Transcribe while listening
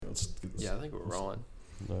Yeah, I think we're rolling.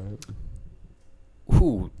 All right.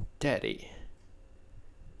 Ooh, daddy.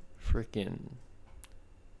 Freaking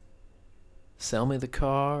sell me the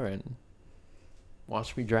car and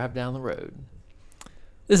watch me drive down the road.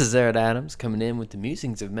 This is Eric Adams coming in with the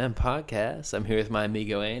Musings of Men podcast. I'm here with my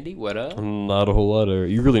amigo Andy. What up? Not a whole lot of.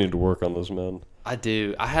 You really need to work on this, man. I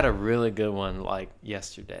do. I had a really good one like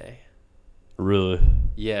yesterday. Really?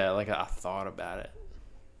 Yeah, like I thought about it.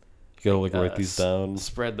 You gotta write these down.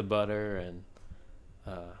 Spread the butter and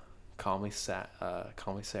call me Sarah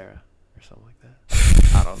or something like that.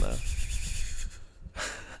 I don't know.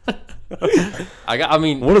 I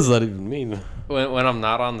mean, what does that even mean? When I'm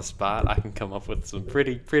not on the spot, I can come up with some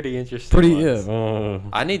pretty interesting ones. Yeah.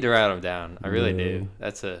 I need to write them down. I really do.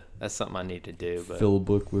 That's something I need to do. But fill a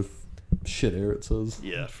book with shit air, it says.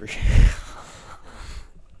 Yeah, for sure.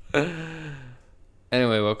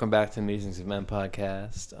 Anyway, welcome back to the Musings of Men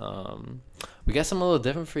podcast. We got something a little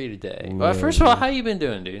different for you today. Yeah. Well, first of all, how you been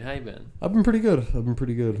doing, dude? How you been? I've been pretty good. Not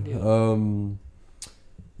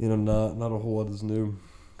a whole lot is new.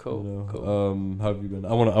 Cool. Cool. How have you been?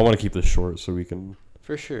 I want to keep this short so we can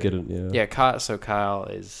for sure get it. Yeah. Yeah. Kyle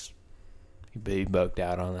is he bugged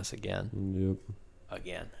out on us again. Yep.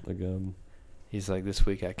 Again. He's like, this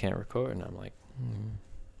week I can't record, and I'm like,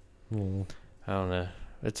 I don't know.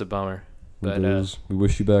 It's a bummer. But we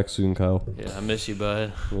wish you back soon, Kyle. Yeah, I miss you,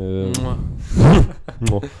 bud. Yeah.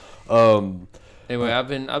 Anyway, I've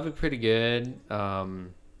been pretty good.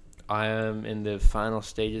 I am in the final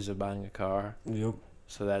stages of buying a car. Yep.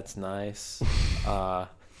 So that's nice.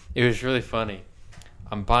 It was really funny.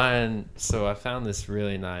 So I found this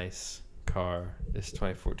really nice car, this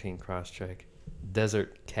 2014 Crosstrek,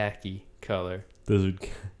 desert khaki color,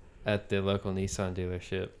 at the local Nissan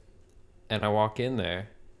dealership. And I walk in there,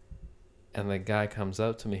 and the guy comes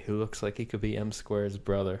up to me who looks like he could be M Squared's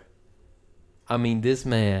brother. I mean, this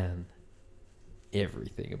man,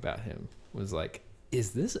 everything about him was like,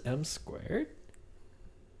 is this M Squared?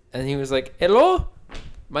 And he was like, hello,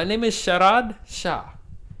 my name is Sharad Shah.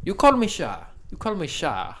 You call me Shah.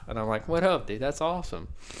 And I'm like, what up, dude? That's awesome.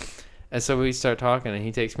 And so we start talking, and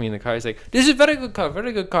he takes me in the car. He's like, this is very good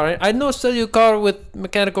car. I no sell you car with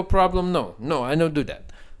mechanical problem. No, I don't do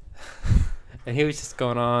that. And he was just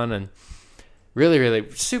going on, and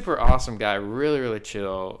really super awesome guy. Really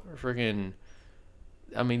chill. Freaking,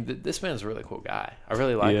 I mean, this man's a really cool guy. I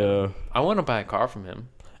really like him. I want to buy a car from him.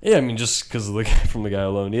 Yeah, I mean, just because of the guy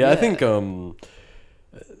alone. Yeah, I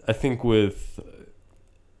think with,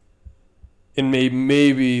 and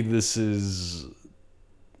maybe this is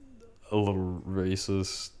a little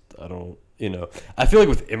racist. I feel like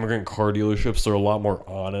with immigrant car dealerships, they're a lot more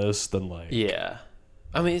honest than like. Yeah.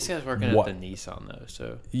 I mean, this guy's working at the Nissan, though,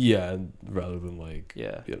 so. Yeah, rather than like,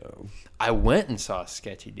 I went and saw a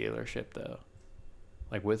sketchy dealership, though.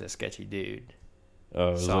 Like, with a sketchy dude.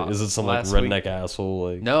 Oh, is it some like redneck asshole?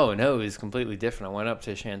 Like No, it was completely different. I went up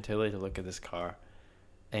to Chantilly to look at this car,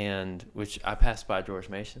 which I passed by George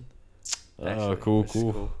Mason. Actually,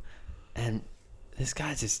 cool. And this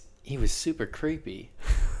guy he was super creepy.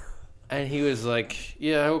 And he was like,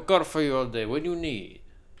 yeah, I'll got it for you all day. What do you need?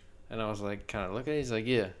 And I was like, kind of looking at it. He's like,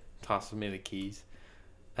 yeah. Tosses me the keys.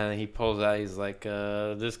 And then he pulls out. He's like,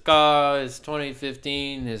 this car is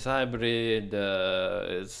 2015. It's hybrid.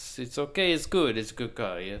 It's okay. It's good. It's a good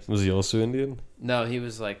car, yes. Was he also Indian? No, he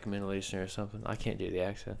was like Middle Eastern or something. I can't do the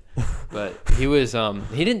accent. But he was,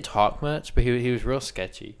 he didn't talk much, but he was real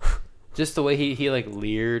sketchy. Just the way he like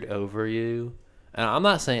leered over you. And I'm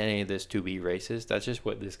not saying any of this to be racist. That's just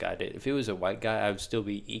what this guy did. If he was a white guy, I would still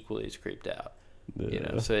be equally as creeped out.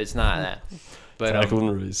 Yeah. So it's not that. But tackling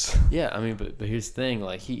race. Yeah, I mean, but here's the thing.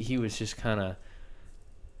 Like he was just kind of,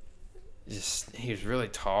 he was really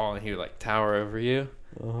tall, and he would like tower over you,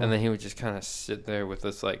 and then he would just kind of sit there with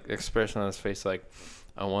this like expression on his face, like,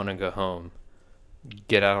 I want to go home,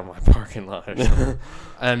 get out of my parking lot or something.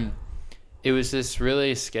 And it was this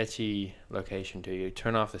really sketchy location too. You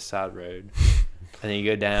turn off the side road, and then you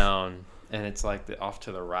go down, and it's like off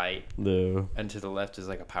to the right, and to the left is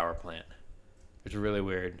like a power plant. It's really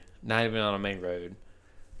weird. Not even on a main road.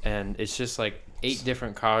 And it's just like 8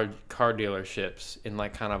 different car dealerships in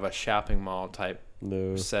like kind of a shopping mall type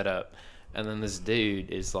setup. And then this dude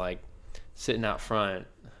is like sitting out front,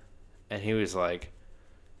 and he was like,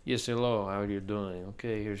 yes, hello, how are you doing?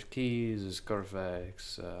 Okay, here's keys, it's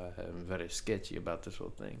Carfax. I'm very sketchy about this whole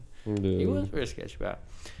thing. He was very sketchy about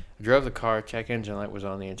it. I drove the car, check engine light was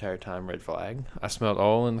on the entire time, red flag. I smelled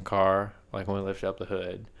oil in the car, like when we lifted up the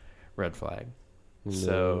hood, red flag.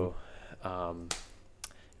 So, it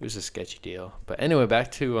was a sketchy deal. But anyway,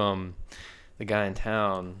 back to the guy in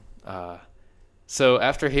town. So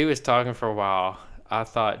after he was talking for a while, I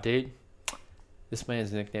thought, dude, This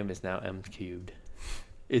man's nickname is now M cubed.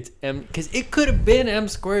 It's M because it could have been M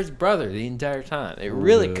squared's brother the entire time. It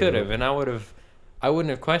really could have, and I wouldn't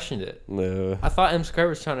have questioned it. No. I thought M squared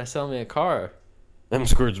was trying to sell me a car. M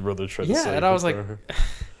squared's brother tried to sell and you I was a like, car.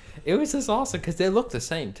 it was just awesome because they looked the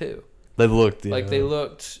same too. They looked, yeah. Like they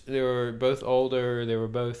were both older. They were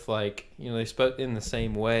both like, they spoke in the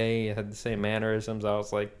same way, had the same mannerisms. I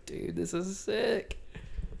was like, dude, this is sick.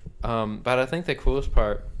 But I think the coolest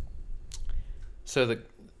part.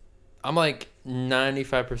 I'm like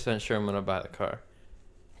 95% sure I'm gonna buy the car.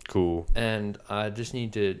 Cool. And I just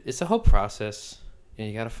need to. It's a whole process.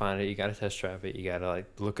 You gotta find it. You gotta test drive it. You gotta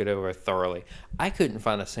like look it over thoroughly. I couldn't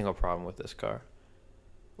find a single problem with this car.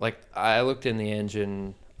 Like I looked in the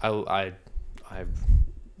engine. I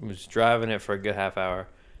was driving it for a good half hour.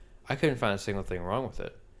 I couldn't find a single thing wrong with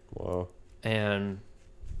it. Wow. And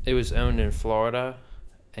it was owned in Florida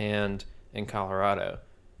and in Colorado.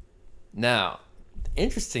 Now, the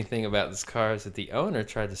interesting thing about this car is that the owner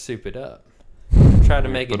tried to soup it up. Tried to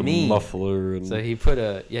make it mean. Muffler and... So he put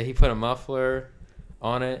a muffler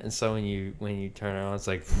on it, and so when you turn it on, it's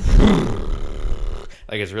like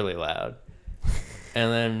it's really loud.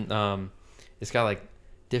 And then it's got like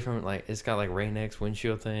different it's got like Rain-X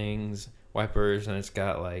windshield things, wipers, and it's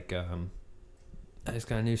got a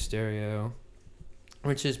new stereo,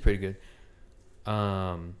 which is pretty good.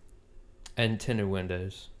 And tinted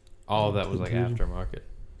windows. All of that was like aftermarket.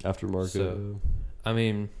 So, I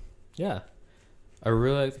mean, yeah. I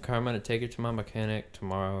really like the car. I'm going to take it to my mechanic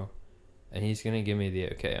tomorrow, and he's going to give me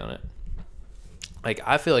the okay on it. Like,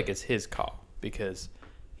 I feel like it's his call because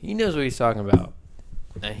he knows what he's talking about.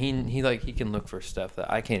 And he can look for stuff that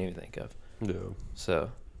I can't even think of. Yeah. So,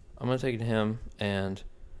 I'm going to take it to him, and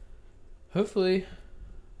hopefully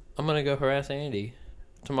I'm going to go harass Andy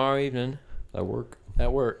tomorrow evening. At work.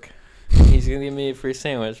 He's going to give me a free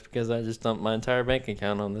sandwich because I just dumped my entire bank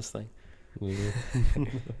account on this thing. Yeah.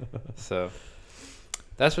 So,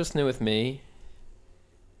 that's what's new with me.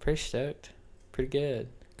 Pretty stoked. Pretty good.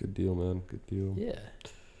 Good deal, man. Good deal. Yeah.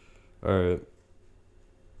 All right.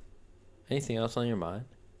 Anything else on your mind?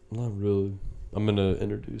 Not really. I'm going to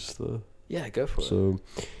introduce the... Yeah, go for it. So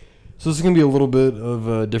this is going to be a little bit of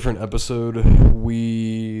a different episode.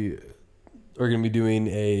 We are going to be doing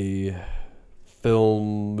a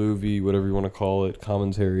film, movie, whatever you want to call it,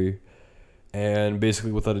 commentary. And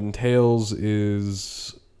basically what that entails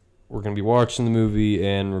is we're going to be watching the movie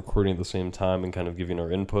and recording at the same time and kind of giving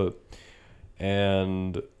our input.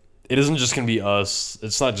 And it isn't just going to be us.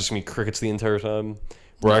 It's not just going to be crickets the entire time.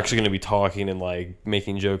 We're actually going to be talking and like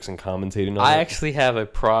making jokes and commentating on it. I actually have a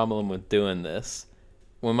problem with doing this.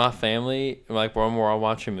 When my family, like when we're all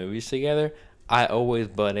watching movies together, I always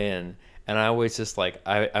butt in. And I always just like,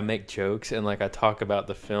 I make jokes and like I talk about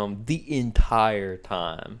the film the entire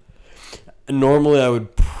time. Normally, I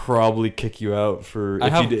would probably kick you out for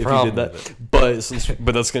if you did that,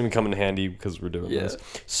 but that's going to come in handy because we're doing this.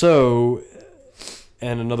 So,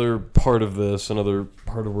 and another part of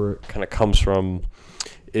where it kind of comes from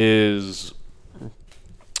is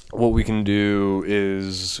what we can do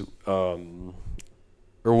is,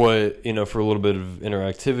 or what for a little bit of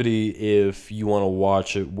interactivity. If you want to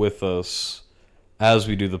watch it with us as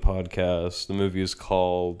we do the podcast, the movie is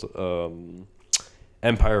called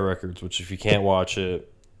Empire Records, which if you can't watch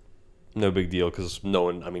it, no big deal because no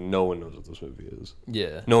one knows what this movie is.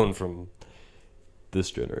 Yeah. No one from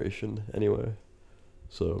this generation, anyway.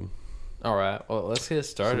 So. All right. Well, let's get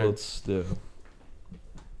started.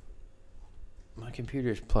 My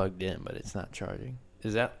computer's plugged in, but it's not charging.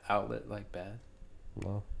 Is that outlet like bad?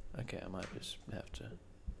 No. Okay, I might just have to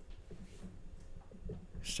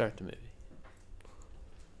start the movie.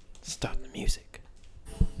 Start the music.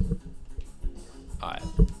 Alright.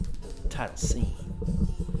 Title scene.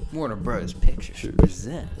 Warner Bros. Pictures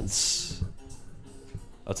presents. It's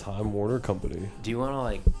a Time Warner company. Do you want to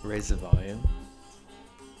like raise the volume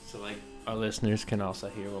so like our listeners can also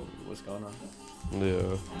hear what's going on?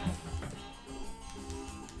 Yeah.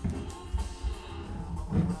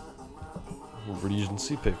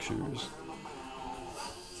 Regency Pictures.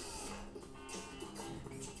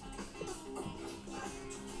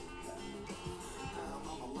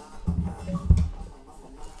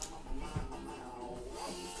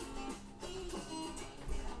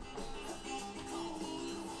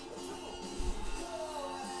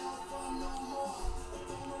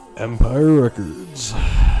 Empire Records.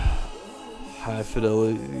 High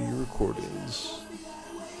fidelity recordings.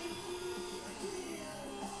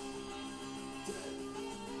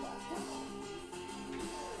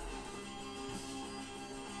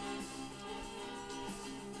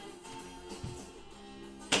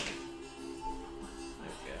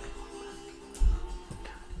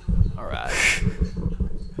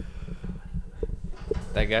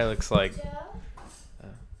 That guy looks like. Who's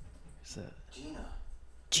that?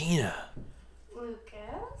 Gina.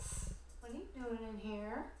 Lucas, what are you doing in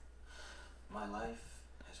here? My life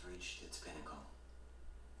has reached its pinnacle.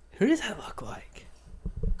 Who does that look like?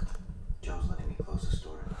 Joe's letting me close the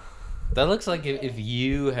store. That looks like if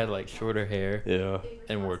you had like shorter hair. Yeah.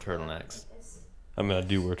 And wore turtlenecks. I mean, I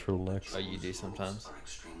do wear turtlenecks. Oh, you do sometimes? Are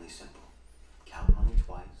extremely simple. Count money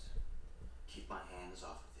twice. Keep my hands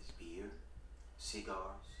off of his beer, cigars,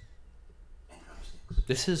 and drumsticks.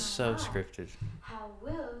 This is so scripted. How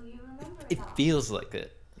will you remember It feels like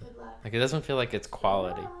it. Good luck. Like it doesn't feel like it's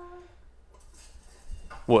quality.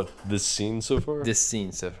 What, this scene so far? This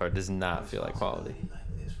scene so far does not feel like quality.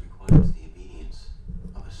 Like this requires the obedience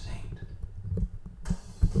of a saint.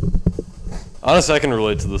 Honestly, I can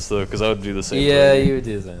relate to this though, because I would do the same Yeah, thing. you would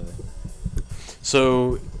do the same thing.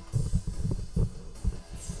 So,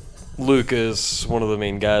 Lucas, one of the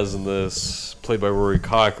main guys in this, played by Rory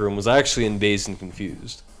Cochrane, was actually in Dazed and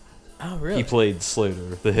Confused. Oh, really? He played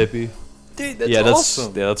Slater, the hippie. Dude, that's yeah,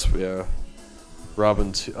 awesome. Yeah.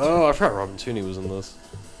 Oh, I forgot Robin Tooney was in this.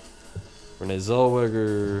 Renee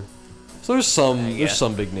Zellweger. So there's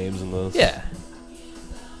some big names in this. Yeah.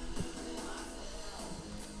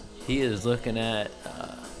 He is looking at.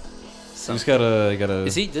 He's got a.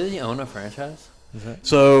 Does he own a franchise? Is that?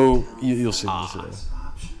 So you'll see this. Yeah.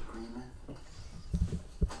 Option agreement.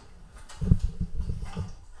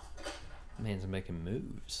 Man's making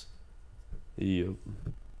moves. Yep.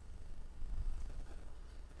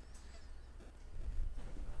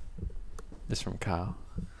 This from Kyle.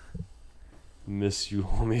 Miss you,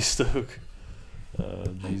 homie Stoke. Jesus.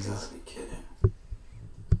 You gotta be kidding.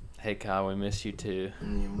 Hey Kyle, we miss you too.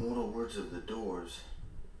 In the immortal words of the Doors,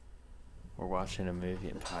 We're watching a movie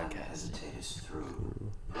and time to podcasting. hesitate is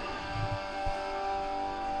through.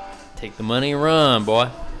 Take the money and run, boy.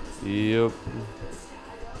 Yep.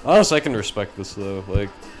 Honestly, I can respect this though. Like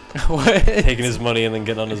What? taking his money and then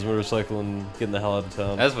getting on his motorcycle and getting the hell out of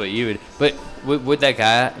town. That's what you would. But would that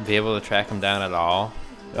guy be able to track him down at all?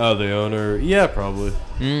 Oh, the owner. Yeah, probably.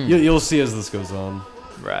 You'll see as this goes on.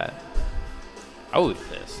 Right. I would be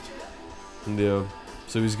pissed. Yeah.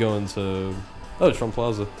 So he's going to Trump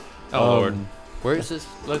Plaza. Oh Lord. Where is this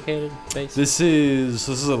located? Based? This is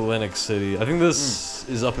Atlantic City. I think this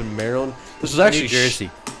is up in Maryland. This was actually New Jersey.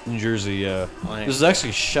 New Jersey, yeah. Oh, yeah. This is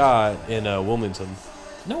actually shot in Wilmington.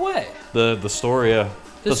 No way. The story, yeah.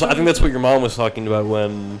 The I think that's what your mom was talking about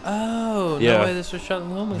when Oh, Yeah. no way this was shot in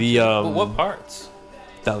Wilmington. The, what parts?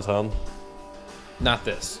 downtown. Not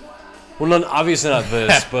this. Well, obviously not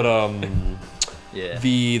this, but Yeah.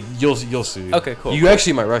 you'll see. Okay, cool. You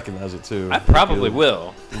actually might recognize it too. I probably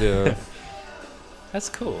will. Yeah, That's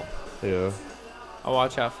cool. yeah. I'll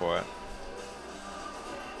watch out for it.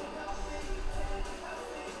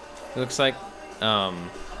 It looks like, I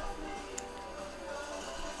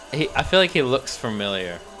feel like he looks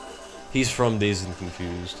familiar, He's from Dazed and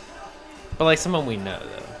Confused. but like someone we know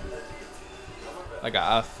though. Like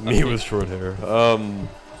Me with short hair.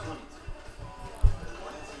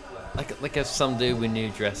 like if some dude we knew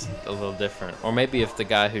dressed a little different, or maybe if the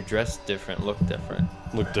guy who dressed different looked different.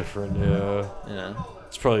 Look different, yeah. You know.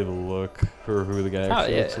 It's probably the look for who the guy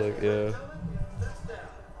actually looks like, yeah.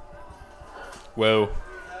 Whoa.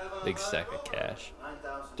 Big stack of cash.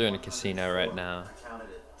 They're in a casino right now. I counted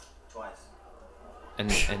it twice.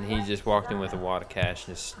 And he just walked in with a wad of cash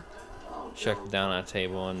and just shucked it down on a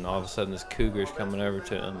table, and all of a sudden this cougar's coming over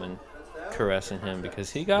to him and caressing him because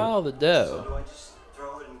he got all the So dough. do I just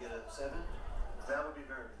throw it and get a 7? That would be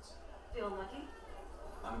very good. Feeling lucky?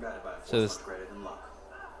 I'm guided by a So force this- greater than luck.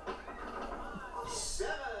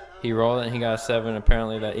 He rolled it and he got a 7.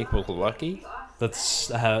 Apparently that equals lucky. That's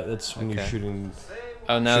when you're Okay. shooting.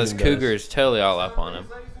 Oh, now this Shooting cougar dice. is totally all up on him.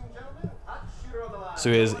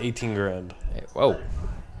 So he has 18 grand. Hey, whoa.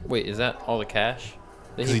 Wait, is that all the cash? that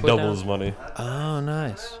Because he put doubled down? his money. Oh,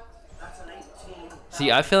 nice.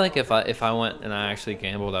 See, I feel like if I went and I actually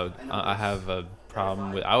gambled, I have a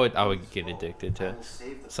problem with. I would get addicted to it.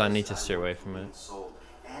 So I need to steer away from it.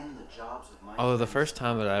 Although the first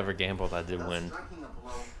time that I ever gambled, I did win. Striking a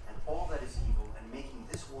blow and all that is evil and making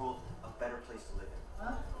this world a better place to live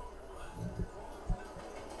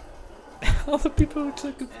in. All the people look so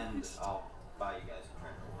And confused. I'll buy you guys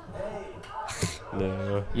a drink.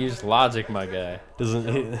 No. Use logic, my guy.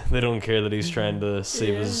 They don't care that he's trying to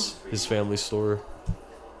save his family store.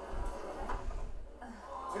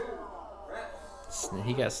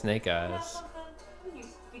 He got snake eyes.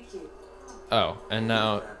 Oh, and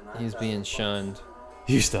now he's being shunned.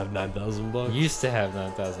 He used to have $9,000. Used to have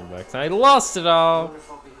 $9,000. I lost it all. Wonder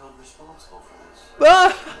if I'll be held responsible for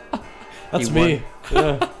this. That's He me.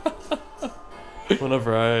 Yeah.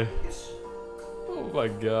 Whenever I. Oh my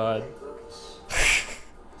god.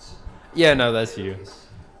 Yeah, no, that's you.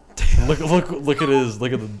 Look at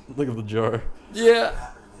the jar. Yeah. What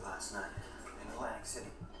happened to me last night in Atlantic City?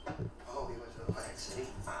 Oh, we went to Atlantic City?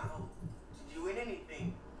 Wow. Did you win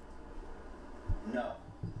anything? No,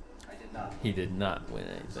 I did not. He did not win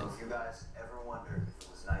So anything. if you guys ever wondered if it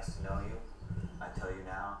was nice to know you, I tell you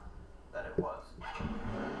now that it was.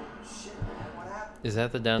 Shit, man, what happened? Is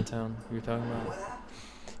that the downtown you were talking What about?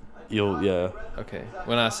 happened? Yeah. Okay.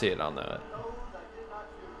 When I see it, I'll know it.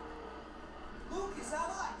 Lucas, how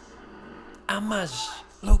much? How much?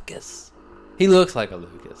 Lucas. He looks like a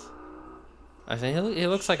Lucas. I think he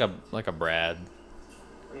looks like a Brad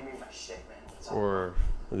What do you mean by shit, man? It's all or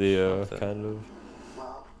The something. kind of.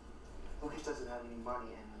 Well, Lucas doesn't have any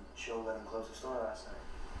money and Joe let him close the store last night.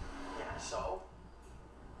 Yeah, so?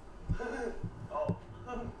 Oh.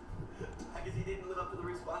 I guess he didn't live up to the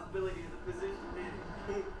responsibility of the position, did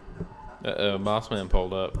he? Boss man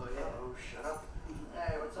pulled up. Oh, yeah. Oh, shut up.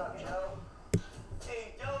 Hey, what's up, Joe?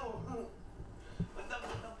 Hey, Joe. What's up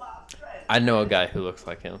with the boss friend? I know a guy who looks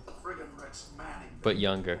like him, Friggin' Rex Manning. but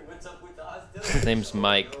younger. What's up with the hostility? His name's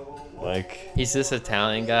Mike. Like. He's this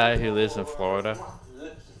Italian guy who lives in Florida.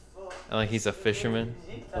 And like he's a fisherman.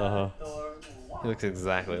 Uh huh. He looks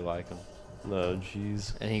exactly like him. No,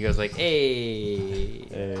 jeez. And he goes like, "Hey."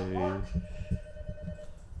 Hey.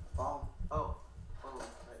 Oh.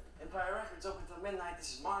 Empire Records open till midnight.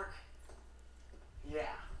 This is Mark.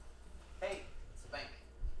 Yeah. Hey, it's the bank.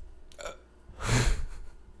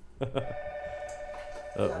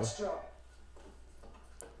 Uh-oh. Joe.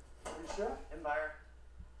 Are you sure? Empire.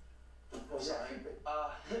 Oh, sorry.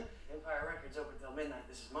 Empire Records open till midnight.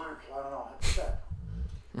 This is Mark. I don't know. Have to check.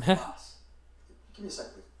 Boss. Give me a sec,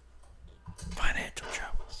 please. Financial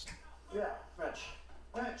troubles. Yeah, Rich,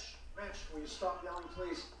 will you stop yelling,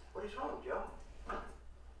 please? What is wrong, Joe?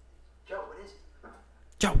 Joe, what is it?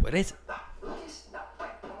 Joe, what is it? No, Lucas, no, wait,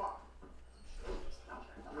 come on.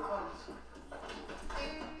 No.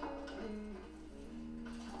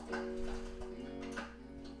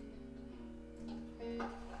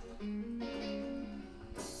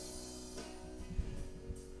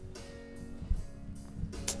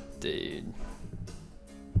 Dude.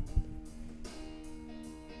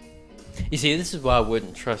 You see, this is why I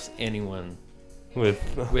wouldn't trust anyone with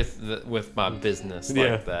my business like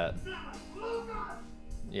Yeah. that.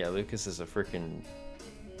 Yeah, Lucas is a freaking.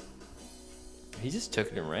 He just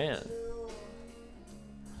took it and ran.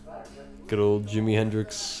 Good old Jimi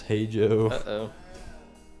Hendrix. Hey Joe. Uh-oh.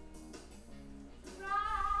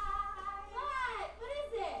 What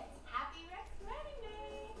is it? Happy Rex Wedding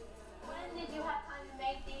Day. When did you have time to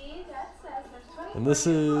make these? That says there's 20. And this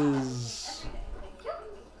is. Thank you.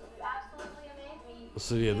 You absolutely amazed me.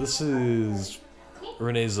 So yeah, this is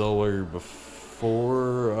Renee Zellweger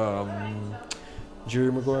before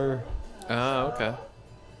Jerry Maguire, Oh, okay.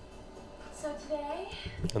 So today,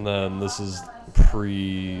 and then this is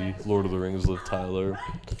pre Lord of the Rings Liv Tyler.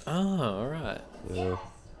 Oh, all right. Yeah. no,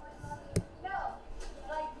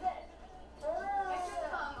 like this.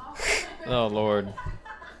 Oh Lord,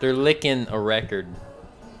 they're licking a record,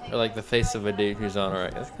 or like the face of a dude who's on a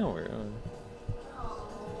record. That's kind of weird.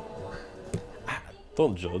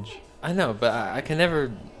 Don't judge. I know, but I can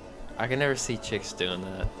never see chicks doing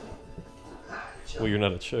that. Well, you're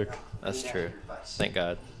not a chick. That's true. Thank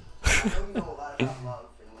God. I know you know a lot about love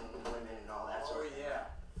and women and all that sort of thing. Yeah.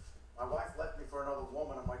 My wife left me for another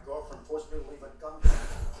woman and my girlfriend forced me to leave a gun.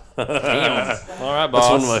 Damn. All right, That's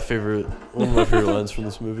boss. one of my favorite lines from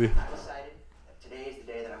this movie. I decided that today is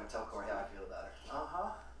the day that I'm gonna tell Corey how I feel about her. Uh-huh.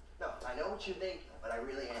 No, I know what you think, but I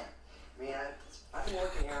really am. I mean, I've been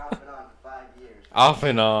working here off and on for 5 years. Off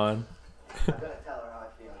and on. I'm gonna tell her how I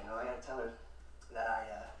feel, you know. I gotta tell her that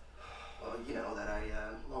that I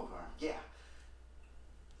love her. Yeah.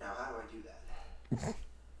 Now, how do I do that?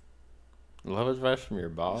 Love advice from your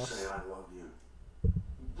boss. Say I love you.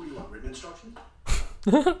 What do you want, written instructions?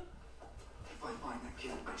 If I find that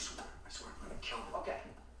kid, I swear I'm gonna kill him. Okay.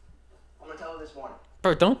 I'm gonna tell her this morning.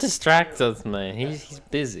 Bro, don't distract us, man. He's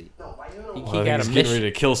busy. No, by noon or He what? got a He's getting mission.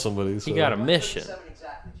 ready to kill somebody. So. He got a mission. 7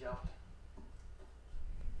 exactly, Joe.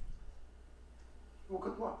 Well,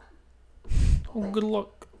 good luck. Oh, good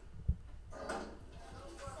luck.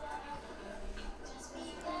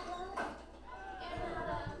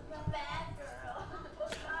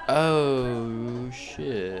 Oh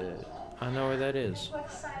shit! I know where that is.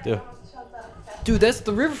 Yeah. Dude, that's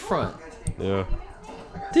the riverfront. Yeah.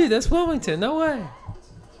 Dude, that's Wilmington. No way.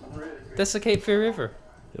 That's the Cape Fear River.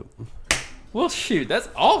 Yep. Well, shoot, that's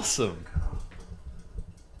awesome.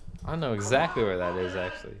 I know exactly where that is,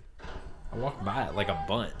 actually. I walk by it like a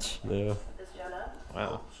bunch. Yeah. This Jonah?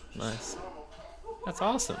 Wow. Nice. That's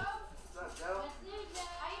awesome. What's new, Joe?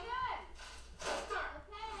 How you doing?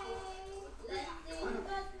 Okay. Let's sing the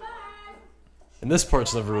bird. And this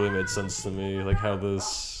part's never really made sense to me, like how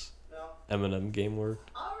this Eminem game worked.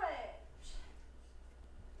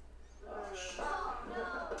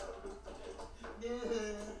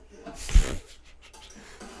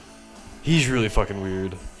 He's really fucking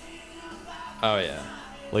weird. Oh yeah.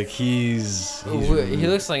 Like he's He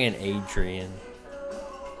looks like an Adrian.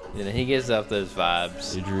 You know, he gives off those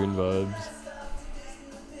vibes. Adrian vibes.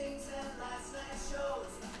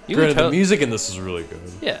 You Granted, the music in this is really good.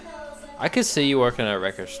 Yeah. I could see you working at a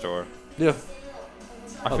record store. Yeah.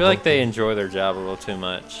 I feel like they enjoy their job a little too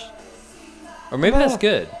much. Or maybe that's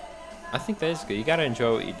good. I think that is good. You gotta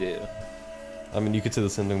enjoy what you do. I mean, you could say the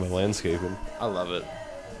same thing about landscaping. I love it.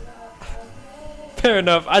 Fair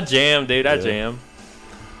enough. I jam, dude. I jam.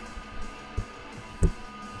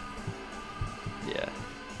 Yeah.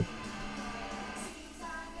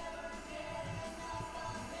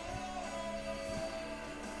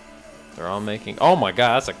 They're all making... Oh my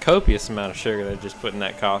god, that's a copious amount of sugar they just put in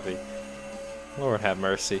that coffee. Lord have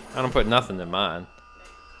mercy. I don't put nothing in mine.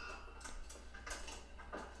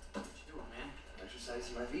 What you doing, man?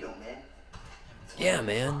 Exercising my veto, man. Yeah,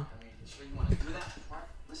 man. I mean, you sure you want to do that? Mark,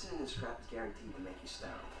 listening to this crap is guaranteed to make you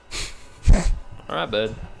sterile. Alright,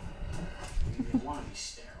 bud. You didn't want to be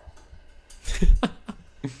sterile.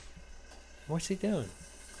 What's he doing?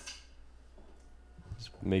 Just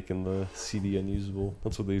making the CD unusable.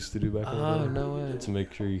 That's what they used to do back in the Oh, day. no way. To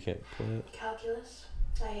make sure you can't play it. Calculus?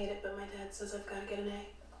 I hate it, but my dad says I've got to get an A.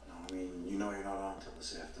 No, I mean, you know you're not on until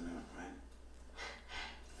this afternoon, right?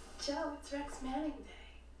 Joe, it's Rex Manning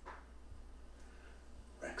Day.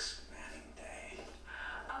 Rex Manning Day.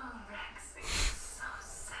 Oh, Rex, you're so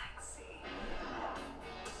sexy.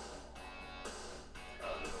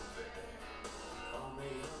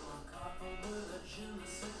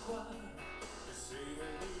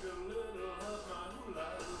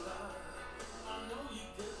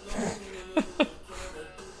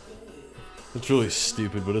 It's really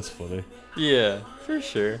stupid, but it's funny. Yeah, for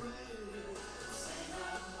sure.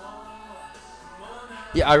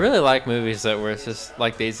 Yeah, I really like movies that where it's just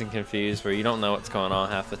like Dazed and Confused, where you don't know what's going on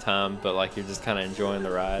half the time, but like you're just kind of enjoying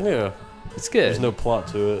the ride. Yeah. It's good. There's no plot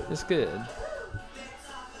to it. It's good.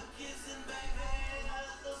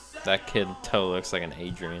 That kid totally looks like an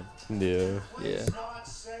Adrian. Yeah. Yeah. Not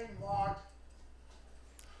say, Mark.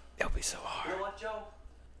 It'll be so You hard. know what, Joe?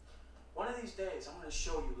 One of these days, I'm going to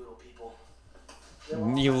show you little people.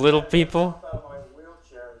 You little people. Out of my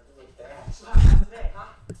wheelchair and do a dance. So how about today, huh?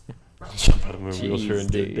 Jump out of my Jeez, wheelchair and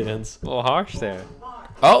do a dude. dance. A little harsh there.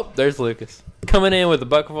 Oh, there's Lucas. Coming in with a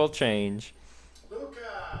bucket full of change. Lucas!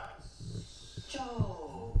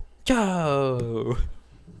 Joe! Joe.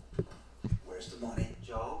 Where's the money?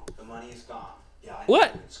 Joe, the money is gone. Yeah, I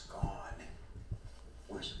What? know it's gone.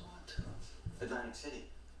 Where's it gone to? Atlantic City.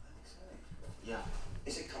 Atlantic City. Yeah.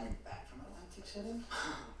 Is it coming back from Atlantic City?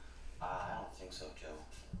 I don't think so, Joe.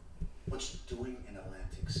 What's it doing in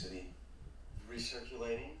Atlantic City?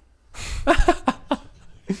 Recirculating?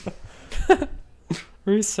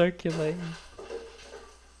 Recirculating.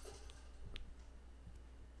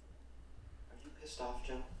 Are you pissed off,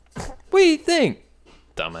 Joe? What do you think,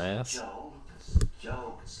 dumbass? Joe?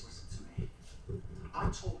 Joe? Lucas, listen to me. I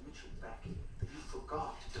told Mitchell back that you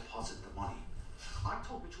forgot to deposit the money. I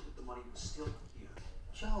told Mitchell that the money was still here.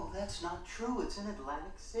 Joe, that's not true. It's in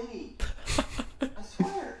Atlantic City. I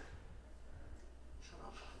swear. Shut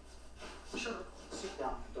up. Shut up. Sit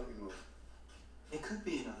down. Don't you move. It could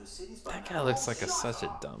be in other cities by That now. guy looks like such a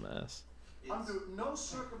dumbass. Under no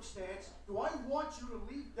circumstance do I want you to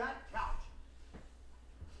leave that couch.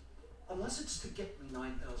 Unless it's to get me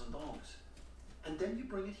 $9,000. And then you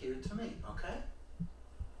bring it here to me, okay?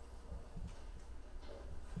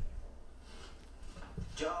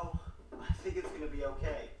 Joe, I think it's gonna be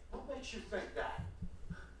okay. What makes you think that?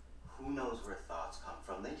 Who knows where thoughts come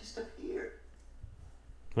from? They just appear.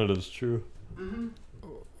 That is true. Mm-hmm.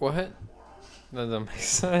 What? That doesn't make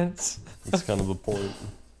sense. That's kind of the point.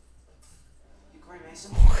 You Gray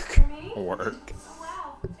Mason? For me? Work. Oh,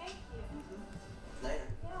 wow. Thank you. Later.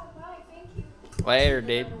 Yeah, right. Thank you. Later,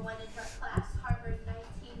 dude. Number one in her class, Harvard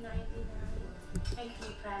 1999. Make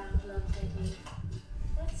me proud, love Betty.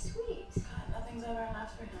 That's sweet. God, nothing's ever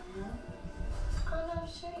enough for him, huh? Oh no, I'm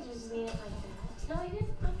sure he just mean it like that. No, he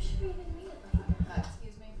didn't. I'm sure he didn't mean it like that.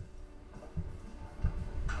 Excuse me.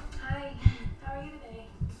 Hi. How are you today?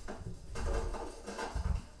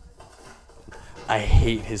 I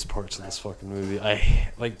hate his parts in this fucking movie.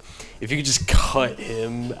 Like, if you could just cut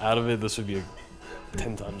him out of it, this would be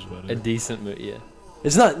 10 times better. A decent movie, yeah.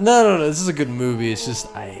 It's not. No. This is a good movie. It's just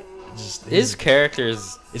his character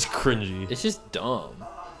is. It's cringy. It's just dumb.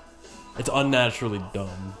 It's unnaturally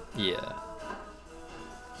dumb. Yeah.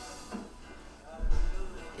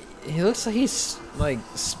 He looks like he's like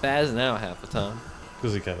spazzing out half the time.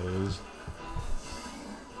 Because he kind of is.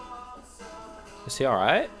 Is he all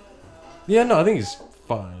right? Yeah, no, I think he's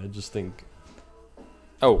fine. I just think.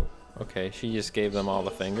 Oh, okay. She just gave them all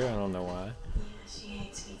the finger. I don't know why. Yeah, she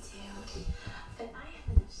hates me too. But I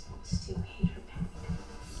have enough sense to hate her back.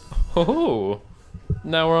 Oh,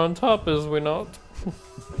 now we're on top, is we not?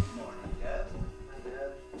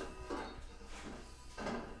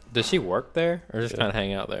 Does she work there, or just kind of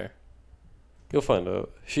hang out there? You'll find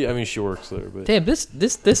out. She works there, but Damn,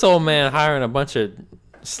 this old man hiring a bunch of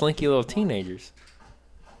slinky little teenagers.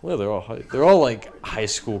 well, they're all like high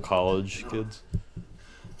school, college kids.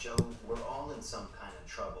 Joe, we're all in some kind of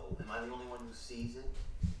trouble. Am I the only one who sees it?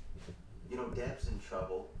 You know, Deb's in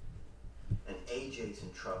trouble, and AJ's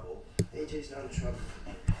in trouble. AJ's not in trouble.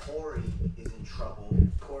 And Corey is in trouble.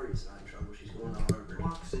 Corey's not in trouble. She's going to Harvard.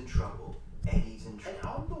 Mark's in trouble. Eddie's in And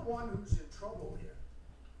trouble. I'm the one who's in trouble here.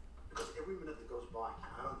 Because every minute that goes by,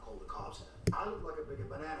 I don't call the cops. I look like a bigger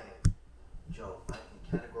banana head. Joe, I can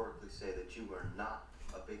categorically say that you are not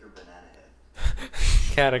a bigger banana head.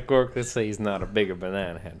 Categorically say he's not a bigger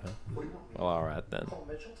banana head, huh? What do you want me Well, all right then. Call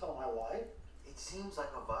Mitchell, tell him I lied. It seems like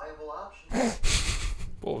a viable option.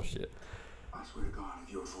 Bullshit. I swear to God,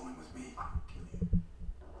 if you're fooling with me, I'll kill you.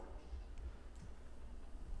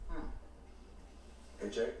 Hey,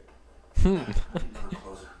 Jake. Not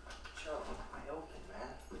closer. Joe, I owe you, man.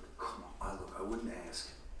 Come on, I wouldn't ask.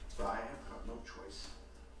 But I have got no choice.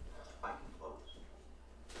 I can close.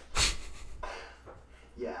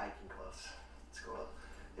 Yeah, I can close. Let's go up.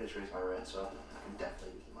 They just raised my rent, so I can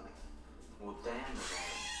definitely use the money. Well, damn it.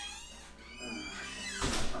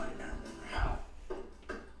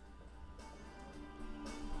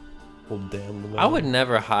 Well, damn. I would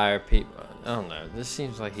never hire people. I don't know. This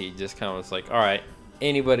seems like he just kind of was like, all right,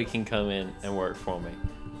 anybody can come in and work for me.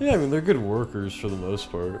 Yeah, I mean they're good workers for the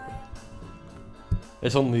most part.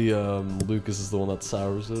 It's only Lucas is the one that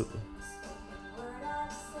sours it.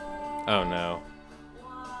 Oh no.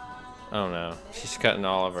 Oh no. She's cutting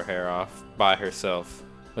all of her hair off by herself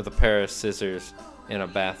with a pair of scissors in a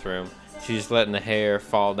bathroom. She's letting the hair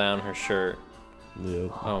fall down her shirt. Yeah.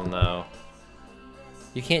 Oh no.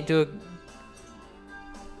 You can't do it.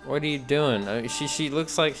 What are you doing? She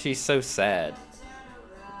looks like she's so sad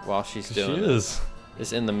while she's doing She it. is.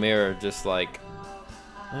 Just in the mirror, just like,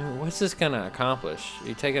 I mean, what's this gonna accomplish?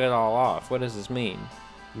 You taking it all off. What does this mean?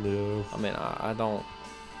 Yeah. I mean, I don't.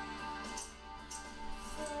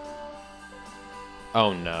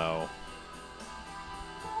 Oh no.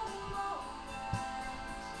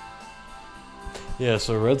 Yeah,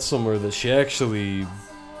 so I read somewhere that she actually,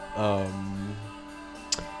 the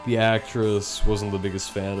actress wasn't the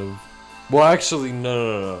biggest fan of. Well, actually,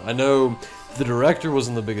 no. I know the director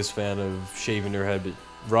wasn't the biggest fan of shaving her head, but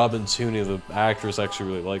Robin Tooney, the actress, actually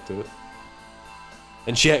really liked it.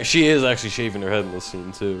 And she is actually shaving her head in this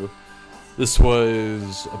scene too. This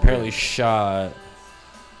was apparently shot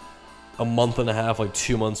a month and a half, like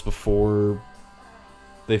 2 months before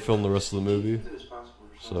they filmed the rest of the movie. It was possible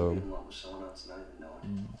for So- someone to get along with someone else and not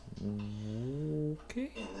even know it.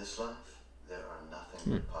 Okay. In this life, there are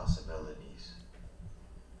nothing but possibilities.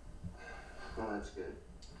 Well, that's good.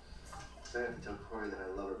 So I have to tell Corey that I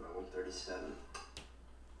love her by 1:37.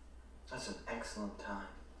 That's an excellent time.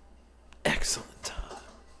 Excellent time.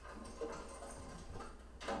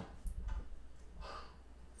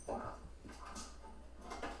 Wow.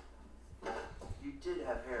 You did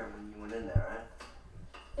have hair when you went in there, right?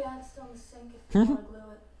 Yeah, it's still in the sink if you want to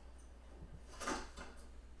glue it.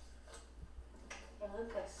 Hey,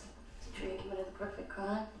 Lucas, did you committed the perfect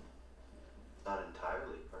crime? Not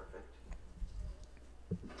entirely perfect.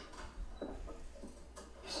 You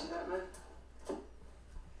see that, man?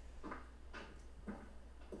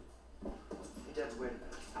 Hey, Dad, wait a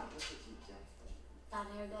minute. What's with you today? Not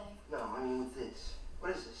hair day. No, I mean with this.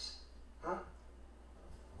 What is this? Huh?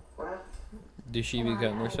 What happened? Did she be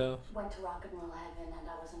cutting herself? Went to rock and roll heaven and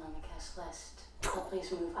I wasn't on the guest list. So please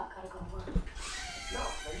move. I've got to go to work. No,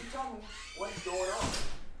 now you tell me what's going on.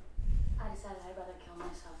 I decided I'd rather kill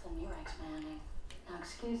myself than meet Rex Manning. Now,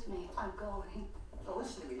 excuse me, I'm going. Now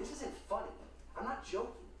listen to me, this isn't funny. I'm not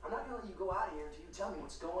joking. I'm not gonna let you go out of here until you tell me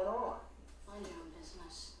what's going on. Mind your own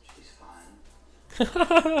business. She's fine.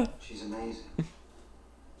 She's amazing.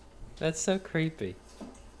 That's so creepy.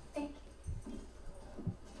 Thank you.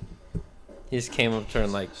 He just came up to her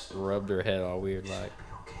and like rubbed her head all weird like.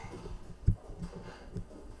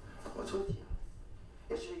 What's with you?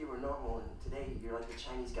 Yesterday you were normal and today you're like a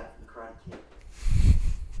Chinese guy from the Karate Kid.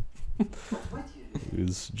 What's with you today? He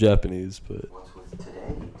was Japanese, but What's with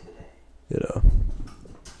today? you know.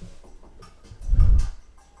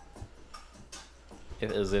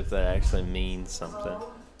 As if that actually means something.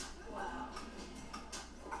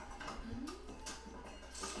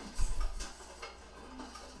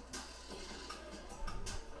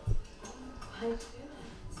 How you feeling?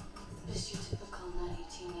 Just your typical nutty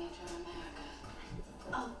teenager in America.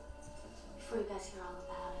 Oh, before you guys hear all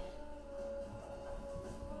about it.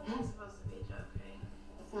 It's supposed to be a joke, right?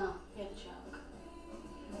 No, you're the joke.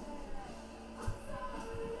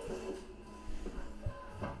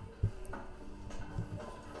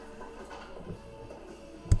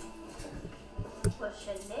 Was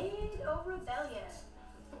Sinead or rebellion?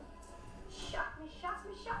 Shock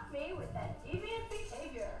me with that deviant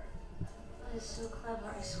behavior. That is so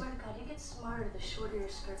clever. I swear to God, you get smarter the shorter your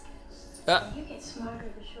skirt gets. And you get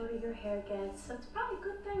smarter the shorter your hair gets, so it's probably a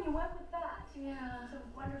good thing you went with that. Yeah. It's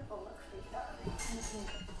a wonderful look for you, darling.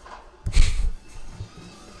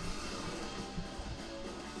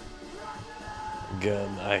 Again,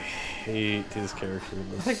 I hate his character.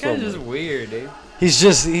 That guy's just weird, dude. He's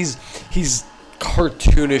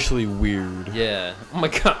cartoonishly weird. Yeah. Oh my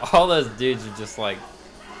god, all those dudes are just like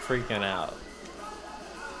freaking out.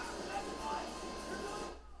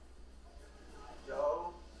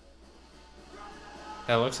 Joe?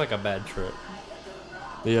 That looks like a bad trip.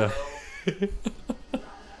 Yeah. I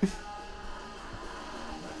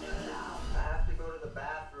have to go to the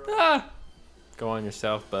bathroom. Ah! Go on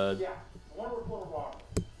yourself, bud. Yeah, I want to report a robbery.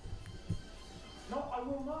 No, I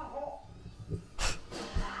will not halt.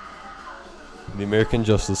 The American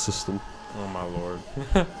justice system. Oh my lord.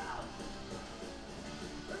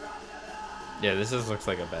 Yeah, this just looks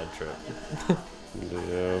like a bad trip.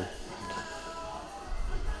 Yeah.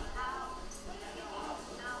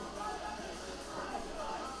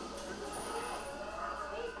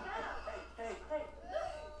 Hey,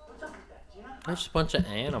 what's up with that, Gina? There's just a bunch of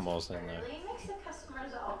animals in there. Really makes the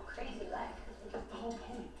customers all crazy like. That's the whole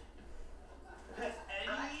point. Hey,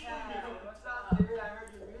 what's up, dude? I heard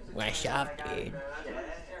your music. What's up, dude?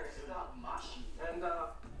 And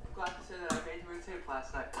glad to say that I made you into tape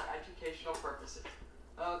last night for educational purposes.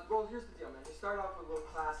 Well, here's the deal, man. You start off with a little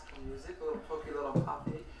classical music, a little folky, little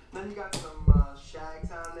poppy. Then you got some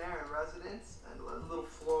Shags on there and Residents, and a little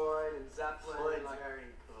Floyd and Zeppelin. Floyd's and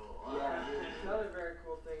very cool. Yeah, dude. Another very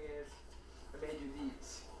cool thing is I made you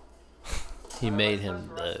these. He made him That's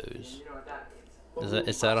the recipe, and those. you know what that means.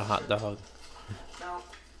 Is that a hot dog? Now,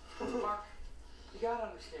 Mark, you gotta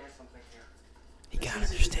understand something here. You This gotta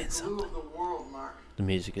music understand is the glue something. of the world, Mark. The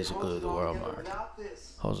music is the glue of the world, Together Mark. Without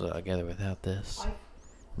this, Holds it together without this. life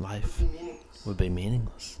Life would be meaningless. would be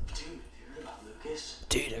meaningless. Dude, have you heard about Lucas?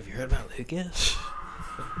 Dude, have you heard about Lucas?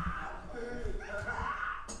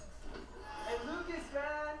 Hey Lucas,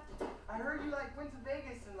 man, I heard you like went to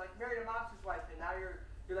Vegas and like married a mobster's wife, and now you're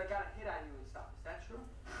like got a hit on you and stuff. Is that true?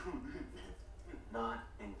 Not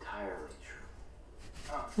entirely true.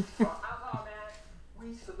 Oh, well, outlaw man,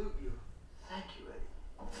 we salute you. Thank you, Eddie.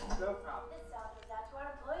 No problem. This song goes out to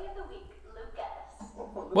our employee of the week,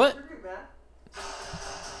 Lucas. What? You're good, man.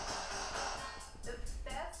 The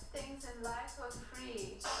best things in life are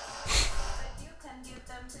free, but you can give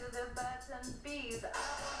them to the birds and bees.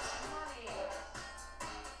 Money.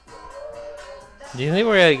 Do you think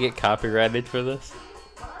we're gonna get copyrighted for this?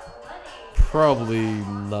 Probably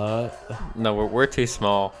not. No, we're too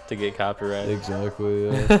small to get copyrighted. Exactly.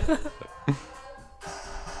 Yeah. Your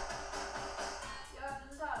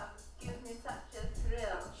love gives me such a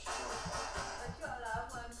thrill, but your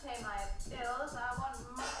love won't pay my bills. I want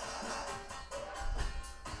money.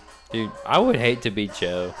 Dude, I would hate to be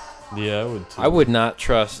Joe. Yeah, I would too. I would not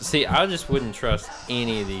trust. See, I just wouldn't trust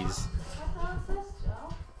any of these. What the hell is this,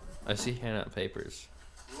 Joe? I see handout papers.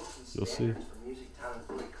 You'll see. For Music Town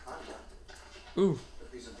employee conduct. Ooh.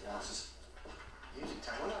 These are the bosses. Music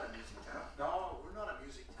Town? We're not a music town. No, we're not a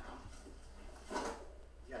music town.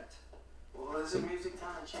 Yet. Well, is it music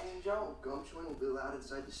town and change, Joe? Gumshoe will be allowed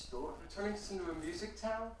inside the store. We're turning this into a music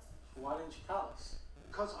town? Why didn't you tell us?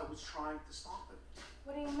 Because I was trying to stop it.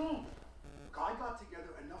 What do you mean? Look, I got together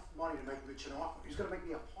enough money to make Rich an offer. He's gonna make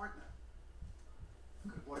me a partner.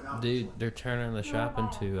 Could've bought him out Dude, before. they're turning the shop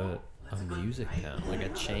into a music town, like a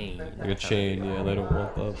chain. Like a chain, yeah, they don't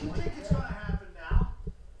want You that. think it's gonna happen now?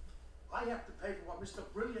 I have to pay for what Mr.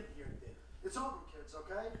 Brilliant here did. It's over, kids,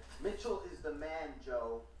 okay? Mitchell is the man,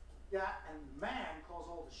 Joe. Yeah, and man calls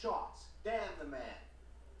all the shots. Damn the man.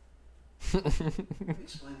 Let me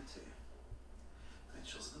explain it to you.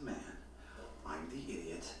 Mitchell's the man. I'm the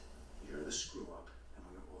idiot. You're the screw up, and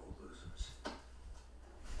we're all losers.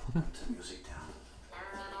 Welcome to Music Town. Now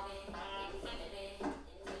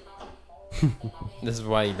This is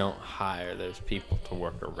why you don't hire those people to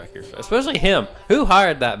work a record store. Especially him. Who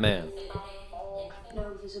hired that man?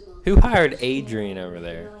 Who hired Adrian over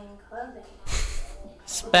there?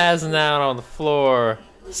 Spazzing out on the floor,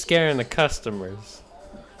 scaring the customers.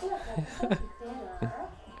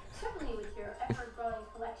 Certainly with your ever-growing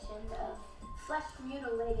collection of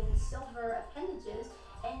flesh-mutilating silver appendages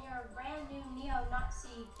and your brand new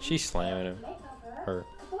neo-Nazi She's slamming him. makeover, Her.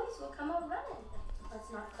 the boys will come out running.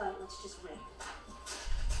 Let's not fight, let's just ring.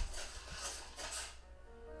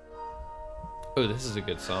 Oh, this is a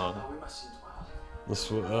good song. We must seem wild.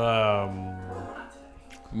 This one,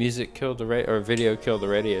 Music killed the radio, or video killed the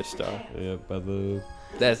radio star. yeah, by the.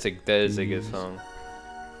 That is a good song.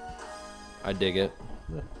 I dig it.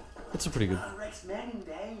 It's a pretty good. Rex Manning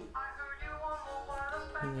Day.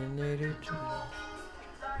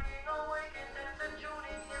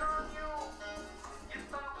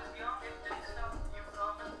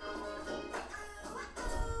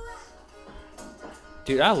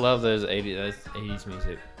 Dude, I love those 80s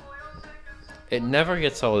music. It never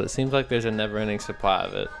gets old. It seems like there's a never-ending supply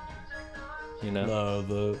of it. You know?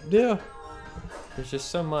 No, yeah. There's just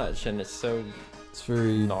so much, and it's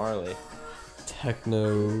very gnarly.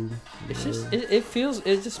 Techno. It's just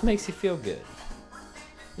it just makes you feel good.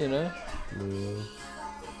 You know? Yeah.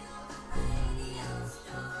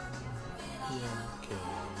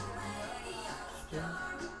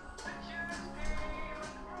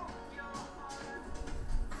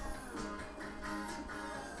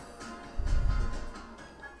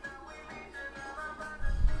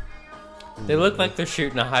 They look like they're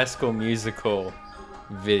shooting a High School Musical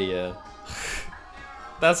video.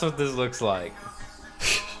 That's what this looks like.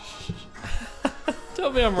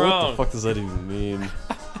 Tell me I'm wrong. What the fuck does that even mean?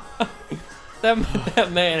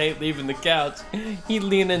 That man ain't leaving the couch. He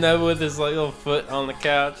leaning over with his little foot on the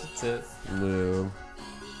couch. That's it. Yeah.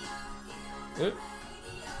 Oop.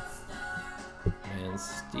 Man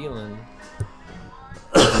stealing.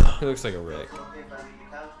 He looks like a wreck.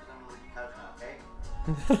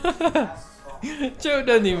 Joe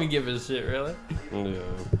doesn't even give a shit, really. Yeah.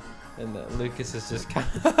 And Lucas is just kind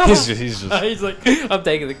he's just. He's like, I'm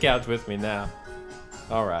taking the couch with me now.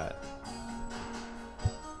 All right.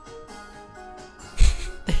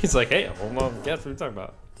 He's like, hey, hold on, guess what are you talking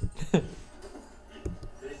about? But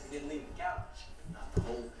if you didn't leave the couch, not the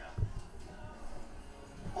whole couch.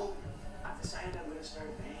 Oh, I've decided I'm gonna start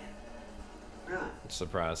a band. Really?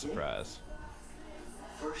 Surprise, surprise.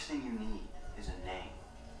 First thing you need is a name.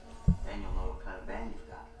 Then you'll know what kind of band you've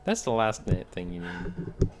got. That's the last thing you need.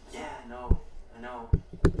 Yeah, I know.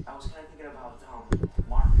 I was kind of thinking about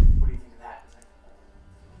Mark. What do you think of that?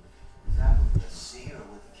 Is that with a C or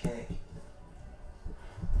with a K?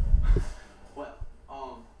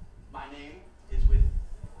 Well, my name is with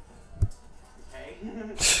K.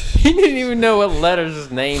 He didn't even know what letters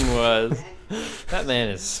his name was. That man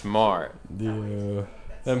is smart. The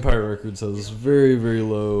Empire Records has very, very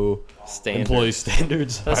low employee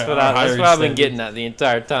standards. That's what I've been getting at the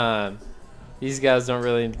entire time. These guys don't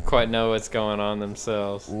really quite know what's going on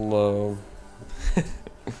themselves. Low. Nice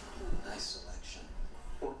selection.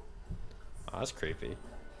 Oh, that's creepy.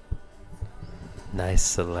 Nice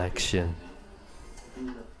selection.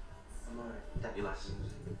 I'm alright. That you like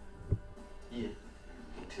music? Yeah.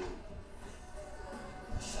 Me too.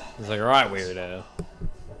 He's like, alright, weirdo.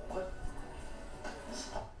 What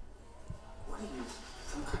are you?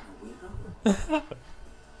 Some kind of weirdo?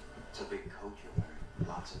 It's a big coat you're wearing.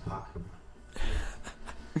 Lots of pocket money.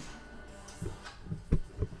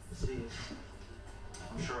 See,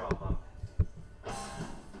 I'm sure I'll bump it.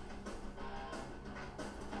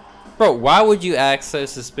 Bro, why would you act so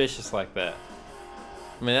suspicious like that?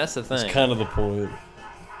 I mean, that's the thing. It's kind of the point.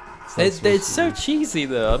 It's so cheesy,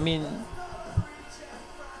 though. I mean,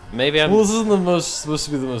 maybe I'm. Well, this isn't supposed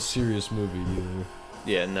to be the most serious movie either.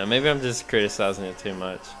 Yeah, no, maybe I'm just criticizing it too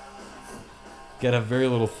much. Gotta have very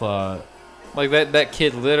little thought. Like that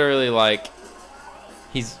kid literally, like,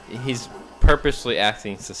 he's purposely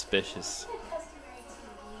acting suspicious. Is it customary to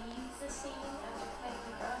leave the scene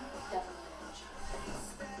after committing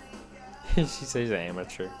the crime? She says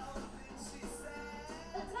amateur.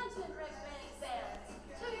 Attention, Rex Manning fans.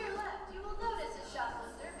 To your left, you will notice a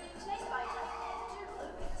shoplifter being chased by Night Manager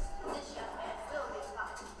Lucas. This young man will be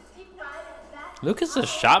caught. Keep quiet and back. Lucas is a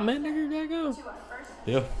shop manager, there go. To our first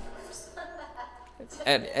Yeah.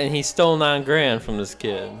 And he stole $9,000 from this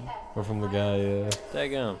kid. Or from the guy, yeah.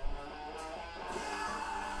 Daggum.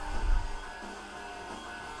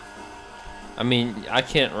 I mean, I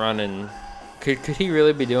can't run in. Could he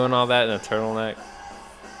really be doing all that in a turtleneck?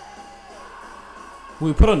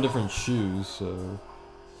 We put on different shoes, so.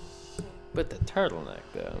 But the turtleneck,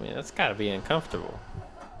 though, I mean, that's got to be uncomfortable.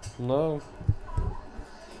 No.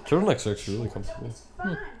 Turtlenecks are actually really comfortable. It's fine.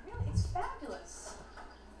 Really, it's fabulous.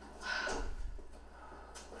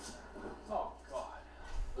 Oh, God.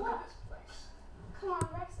 Look at this place. Come on,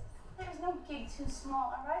 Rex. There's no gig too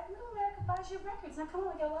small, all right? Middle America buys your records. Now, come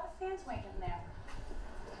on, we got a lot of fans waiting in there.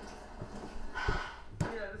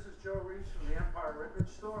 Yeah, this is Joe Reeves from the Empire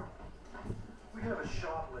Records store. We have a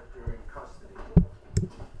shoplifter in custody.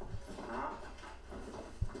 Huh?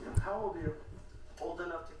 How old are you? Old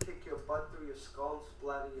enough to kick your butt through your skull and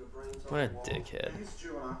splatter your brains on What a the wall. dickhead. He's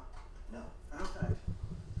juvenile. No. Okay.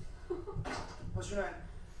 What's your name?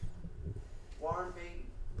 Warren Beatty.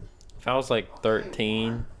 If I was like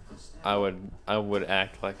 13, I would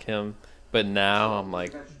act like him. But now I'm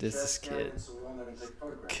like, this is kid.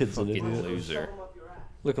 Kid's an Fucking idiot. loser.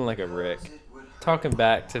 Looking like a Rick. Talking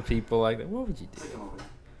back to people like that. What would you do?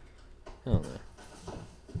 I don't know.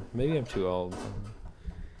 Maybe I'm too old.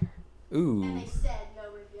 Ooh. And they said no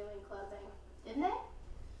revealing clothing, didn't they?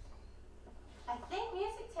 I think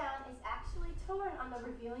Music Town is actually torn on the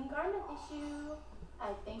revealing garment issue.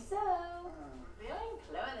 I think so. Revealing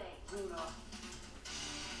clothing.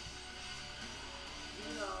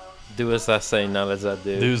 Do as I say, not as I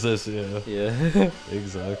do. Do this, yeah. Yeah.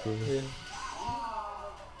 Exactly. Yeah.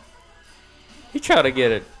 He tried to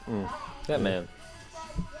get it. That man.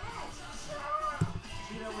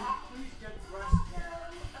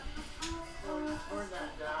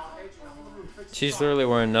 She's literally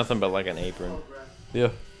wearing nothing but like an apron. Yeah.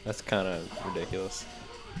 That's kind of ridiculous.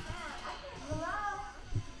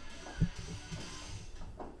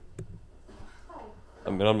 I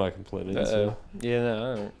mean, I'm not complaining. Uh-oh. So. Yeah, no,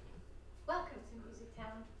 I don't. Welcome to Music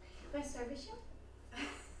Town. My service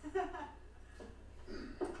you?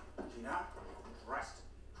 Gina, rest.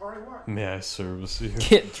 Party work. May I service you?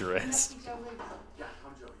 Get dressed. Must be Joe Reeves. Yeah,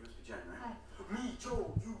 I'm Joe. You must be Jen, right? Hi. Me,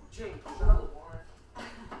 Joe, you, Jane. Hello, Warren.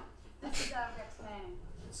 This is Rex Manning.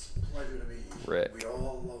 It's a pleasure to meet you. Rick. We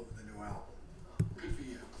all love the new album. Good for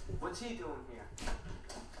you. What's he doing here?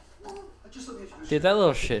 Well, just let me introduce Dude, that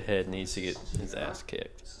little shithead needs to get his ass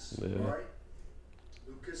kicked. you. Yeah. Rory,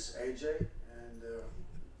 Lucas, AJ, and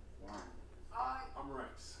Warren. I'm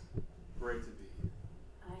Rex. Great to be here.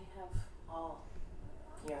 I have all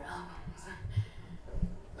your albums.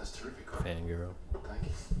 That's terrific, Carl. Fangirl. Thank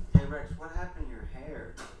you. Hey Rex, what happened to your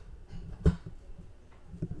hair?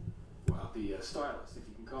 Well, the stylist, if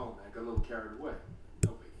you can call him that, got a little carried away.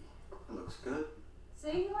 No biggie. It looks good.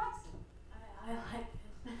 See, he likes it. I like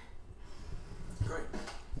it. Great.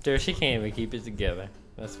 Dude, she can't even keep it together.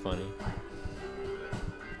 That's funny.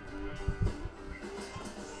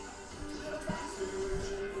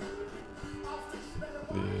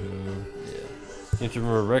 Yeah. You have to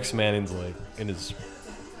remember Rex Manning's like in his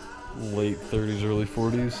late 30s, early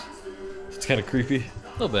 40s. It's kind of creepy.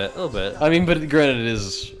 A little bit. I mean, but granted, it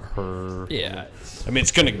is her. Yeah. I mean,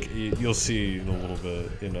 it's gonna. You'll see in a little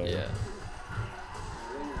bit, you know. Yeah.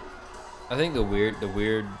 I think the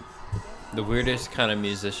weirdest kind of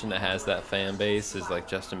musician that has that fan base is like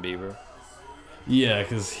Justin Bieber. Yeah,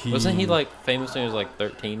 because he Wasn't he like famous when he was like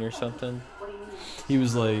 13 or something? He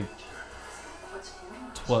was like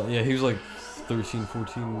 12. Yeah, he was like 13,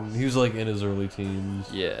 14. He was like in his early teens.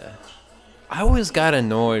 Yeah. I always got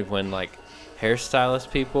annoyed when like hairstylist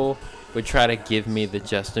people would try to give me the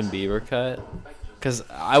Justin Bieber cut. Because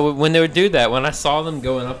when they would do that, when I saw them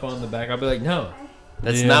going up on the back, I'd be like, no,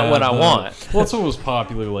 that's not what I want. Well, that's what was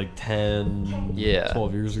popular like 10, Yeah.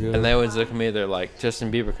 12 years ago. And they always look at me, they're like,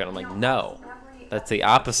 Justin Bieber cut. I'm like, no, that's the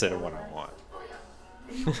opposite of what I want.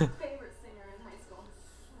 Favorite singer in high school?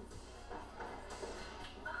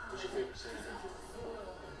 What's your favorite singer?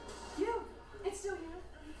 You. It's still you.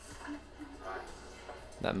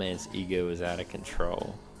 That man's ego is out of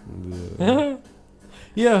control. Yeah.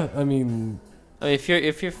 Yeah, I mean, I mean, if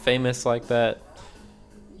you're famous like that,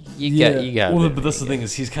 you got. Well, but that's the thing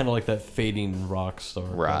is, he's kind of like that fading rock star.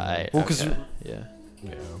 Right. Well, because yeah,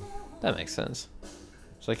 yeah, that makes sense.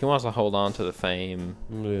 It's like he wants to hold on to the fame,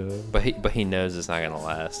 yeah. but he knows it's not gonna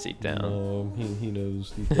last deep down. He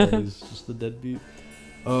knows deep down he's just a deadbeat.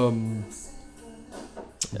 But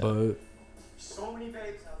So many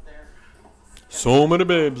babes out there. So many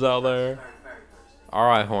babes out there. Very, very thirsty. All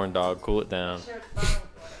right, horn dog, cool it down. Share the bottle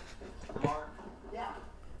with me. Mark, Yeah.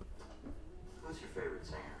 who's your favorite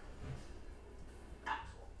singer?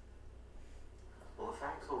 Axl. Well, if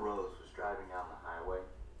Axl Rose was driving down the highway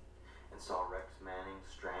and saw Rex Manning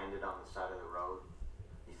stranded on the side of the road,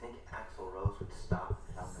 you think Axl Rose would stop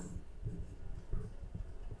and help him?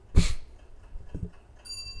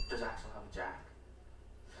 Does Axl have a jack?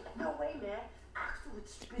 No way, man. Axel would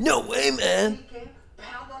spin. No way, man.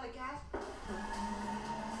 Pound on the gas,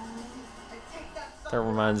 That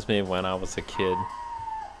reminds me of when I was a kid.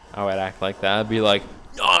 I would act like that. I'd be like,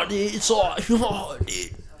 "Oh, dude, it's all, oh,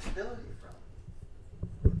 dude."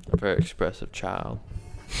 A very expressive child.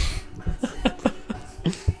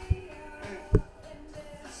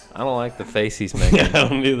 I don't like the face he's making. Yeah, I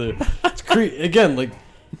don't either. It's again, like,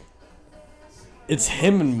 it's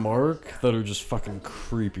him and Mark that are just fucking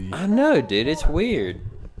creepy. I know, dude. It's weird.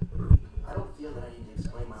 I don't feel that I need to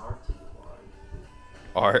explain my art to you,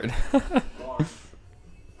 Art. Lauren.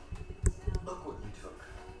 Look what you took.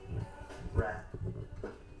 Rap.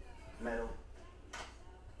 Metal.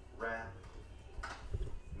 Rap.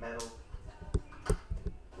 Metal.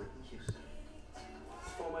 Whitney Houston.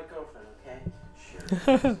 For my girlfriend, okay?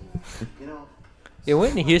 Sure. You know, Yeah,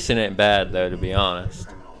 Whitney Houston ain't bad though, to be honest.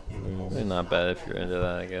 criminal impulse. They're not bad if you're into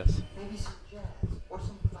that, I guess. Maybe some jazz or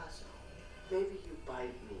some classical. Maybe you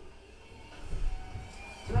bite me.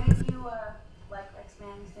 Do any of you like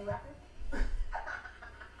X-Man's new record?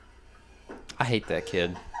 I hate that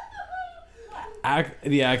kid.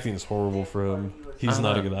 The acting is horrible for him. He's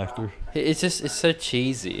not a good actor. It's so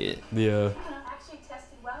cheesy. Yeah. Actually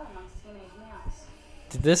tested well amongst teenage males.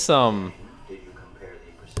 Did this Did you compare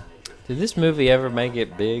the percentage of did this movie ever make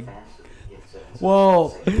it big? fans of the incidents?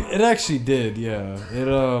 Well, it actually did, yeah.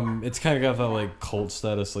 It's kind of got that like cult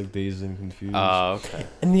status, like Dazed and Confused. Oh, okay.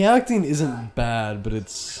 And the acting isn't bad, but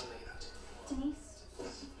it's Denise?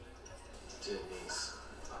 Denise.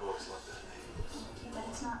 I've always loved that name. But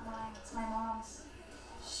it's not mine, it's my mom's.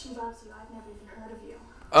 She loves you, I've never even heard of you.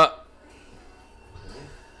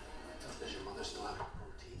 Does your mother still have her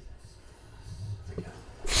teeth?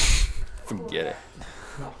 Forget it. Forget it.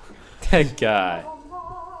 That guy.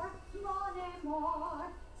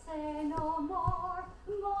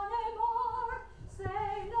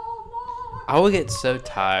 I would get so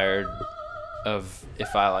tired of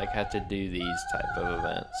if I like had to do these type of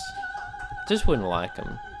events. Just wouldn't like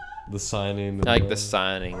them. the signing. Like the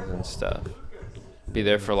signings and stuff. Be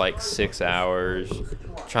there for like 6 hours,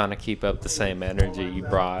 trying to keep up the same energy you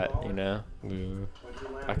brought, you know? Yeah.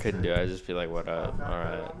 I couldn't do it. I'd just be like, what up? All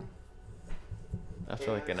right.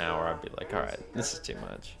 After like an hour, I'd be like, all right, this is too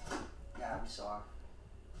much. Yeah, we saw her.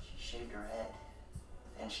 She shaved her head,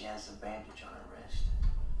 and she has a bandage on her wrist.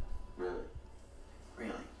 Really?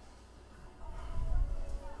 Really?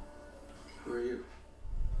 Who are you?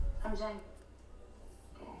 I'm Jen.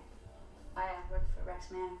 Oh. I work for Rex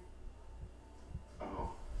Man.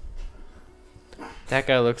 Oh. That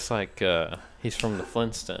guy looks like he's from the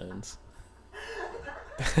Flintstones.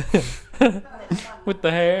 With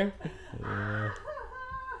the hair. Yeah.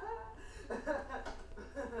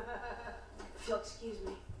 If you'll excuse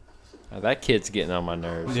me. Oh, that kid's getting on my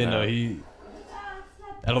nerves. Yeah, now. no,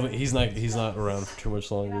 I don't think he's not around for too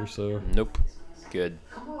much longer. So Nope. Good.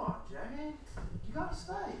 Come on, Jamie. You gotta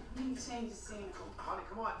stay. We need to change the scene. Honey,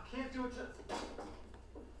 come on. Can't do it to...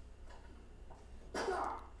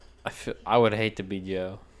 I would hate to be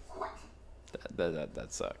Joe. That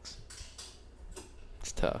sucks.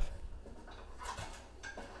 It's tough.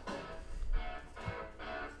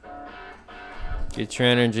 Get your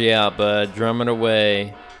energy out, bud. Drum it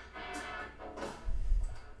away.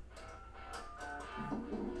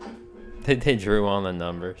 They drew on the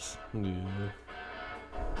numbers. yeah.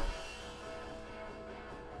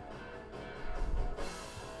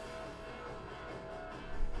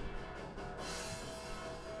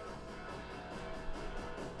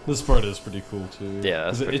 This part is pretty cool too. Yeah,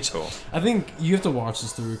 that's 'Cause pretty cool. I think you have to watch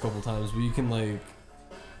this through a couple times, but you can like.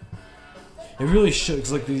 It really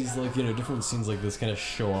shows like these different scenes like this kind of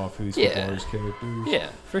show off who these people are as characters. Yeah,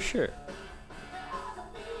 for sure.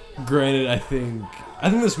 Granted, I think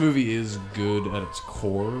this movie is good at its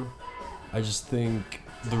core. I just think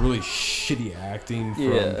the really shitty acting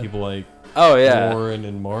from people like Lauren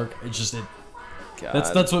and Mark. God.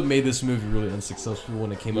 That's what made this movie really unsuccessful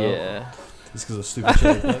when it came out. Yeah. It's because of stupid shit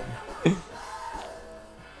like that.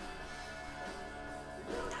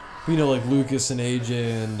 But, like Lucas and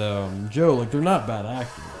AJ and Joe, like they're not bad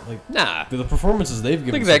actors. Like Nah. the performances they've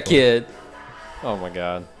given. Look at that so far. kid. Oh my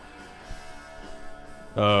god.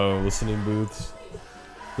 Oh, listening booths.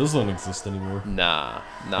 Those don't exist anymore. Nah.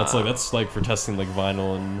 That's like for testing like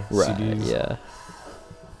vinyl and right, CDs. Yeah.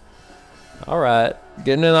 All right,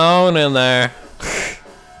 getting it on in there.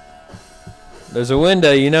 There's a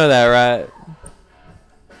window, you know that, right?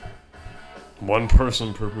 One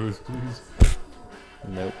person per booth, please.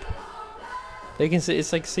 Nope. They can see.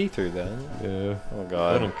 It's like see-through though. Yeah. Oh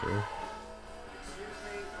god. I don't care.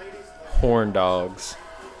 Horn dogs.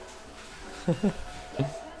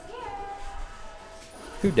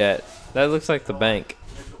 Who dat? That looks like the bank.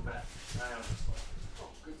 Oh,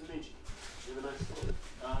 good to meet you. You have a nice day.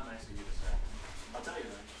 Nice of you to say. I'll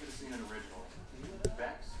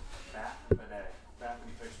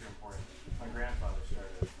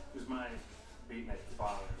make the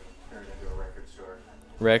bottle and turn it into a record store.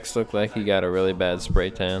 Rex looked like he got a really bad spray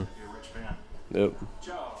tan. Be a rich man. Yep.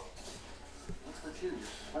 Joe, what's with you? You're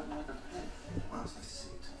sweating like a pig. Well, it's nice to see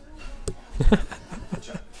you, Tony.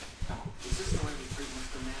 Joe, is this the way we treat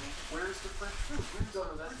Mr. Manning? Where's the fresh fruit? Where's the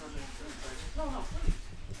that's not being fruit. No, please.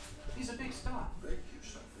 He's a big star. Thank you,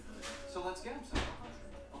 son. So let's get him some.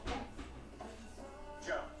 Okay.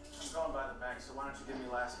 Joe, I'm going by the bank, so why don't you give me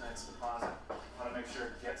last night's deposit? Want to make sure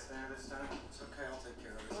it gets there this time? It's okay, I'll take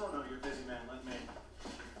care of it. Oh, no, you're a busy man. Let me.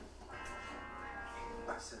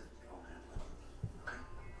 I said, I'll handle it. Okay?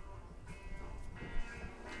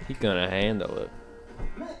 He gonna handle it.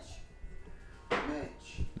 Mitch.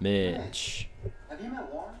 Mitch. Have you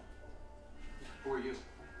met Warren? Who are you?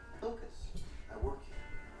 Lucas. I work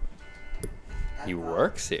here. He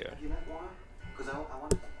works here. Have you met Warren? Because I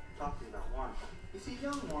want to talk to you about Warren. You see,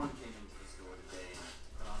 young Warren came into the store today and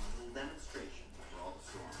put on a little demonstration for all the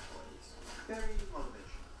store employees. Very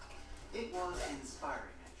motivational. It was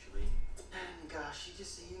inspiring, actually. And gosh,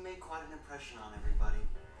 he made quite an impression on everybody.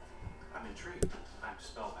 I'm intrigued. I'm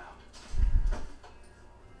spellbound.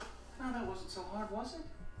 No, that wasn't so hard, was it?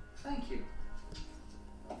 Thank you.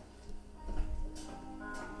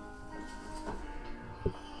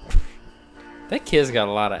 That kid's got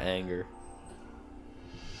a lot of anger.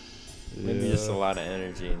 Maybe Yeah. just a lot of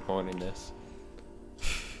energy and horniness.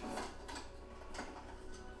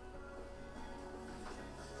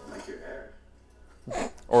 Like your hair.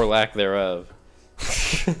 Or lack thereof. Are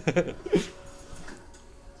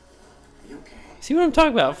you okay? See what I'm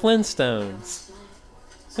talking about? Flintstones.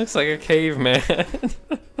 Looks like a caveman.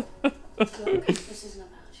 Look, this isn't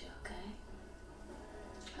about you, okay?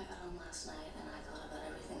 I got home last night and I thought about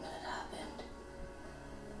everything that had happened.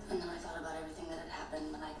 And then I thought about everything that had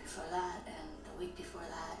happened the night before that, and the week before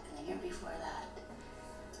that, and the year before that.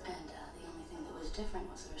 And the only thing that was different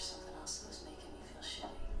was there was something else that was making me feel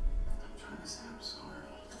shitty. I'm trying to say I'm sorry.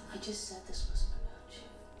 I just said this wasn't about you.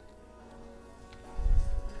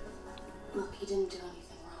 Look, you didn't do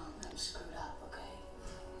anything wrong. I'm screwed up, okay?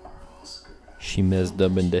 We're all screwed up. She messed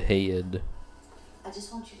up in the head. I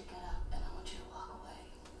just want you to get up and I want you to walk away.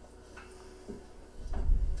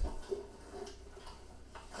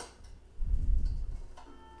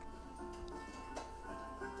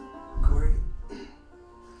 Corey,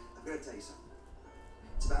 I've got to tell you something.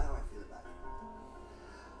 It's about how I feel about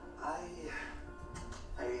you.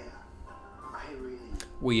 I really.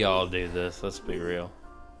 We all do this, let's be real.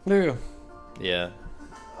 Yeah. Yeah.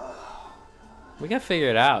 We gotta figure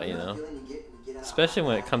it out, you know. Feeling you get out Especially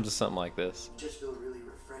when it comes to something like this. You just feel really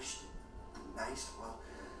refreshed and nice. Well,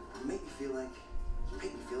 you make me feel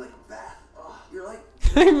like a bath. Oh, you're like.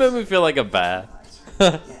 You made me feel like a bath.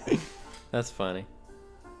 Yeah. That's funny.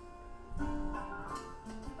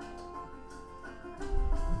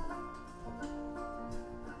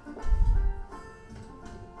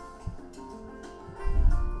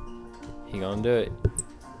 He gonna do it.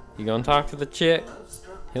 You gonna talk to the chick?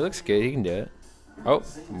 He looks good. He can do it. Oh,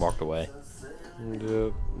 walked away.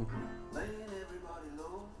 Yep.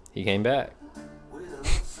 He came back.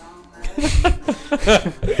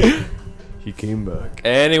 He came back.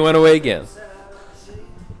 And he went away again.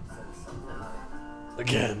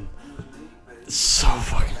 Again. It's so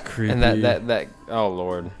fucking creepy. And that oh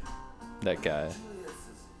lord. That guy.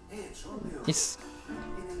 He's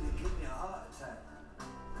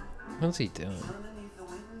what's he doing?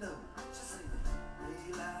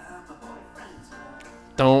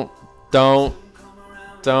 Don't.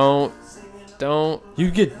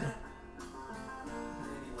 You'd get.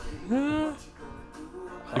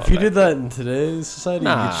 If you did that in today's society,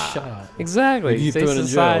 you'd get shot. Exactly. You'd get Today's thrown in jail.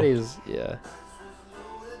 societies, yeah.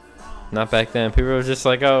 Not back then. People were just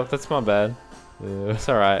like, "Oh, that's my bad. Yeah. It's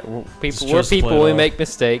all right. We're Just people. play it We off. make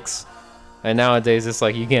mistakes." And nowadays, it's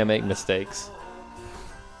like you can't make mistakes.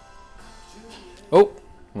 Oh,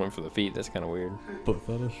 went for the feet. That's kind of weird. Foot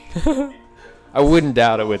fetish. I wouldn't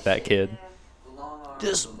doubt it with that kid.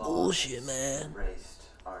 This bullshit, man. Erased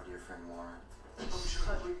our dear friend Warren.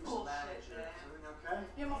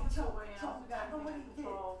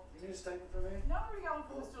 You need a statement for me? No, we're going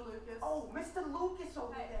for Mr. Lucas. Oh, Mr. Lucas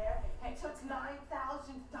over there. He took $9,000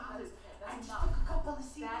 and enough. took a couple of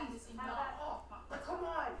CDs. That is enough. Oh, but come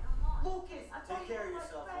on, Lucas. I Take care of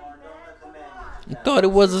yourself, Warren. Don't let the man. You thought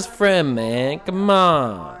it was his friend, man. Come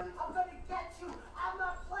on. I'm gonna get you. I'm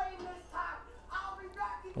not playing this time. I'll be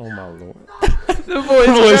back in Oh my town. lord. No. The voice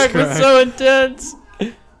Voice crack was crack. so intense.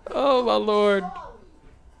 Oh my lord. I'm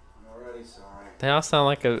already sorry. They all sound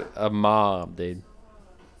like a mob, dude.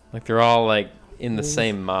 Like they're all like in the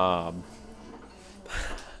same mob.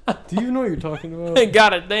 Do you even know what you're talking about? Ain't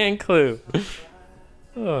got a damn clue.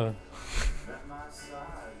 Oh. That mine?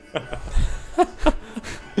 Hey,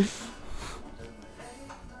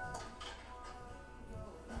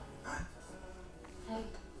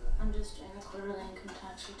 I'm just doing the quarterly income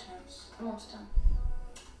tax returns. I'm almost done.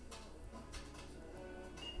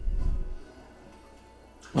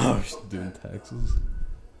 Oh, she's doing taxes.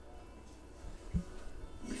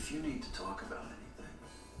 If you need to talk about anything,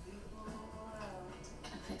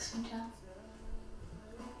 Can I fix me, Joe?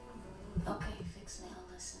 Okay, fix me.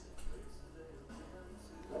 I'll listen.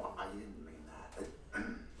 well, I didn't mean that. I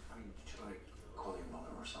mean, should I call your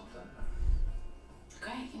mother or something?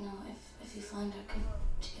 Great, you know, if you find her, could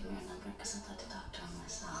you give me her number? Because I'd like to talk to her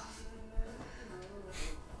myself.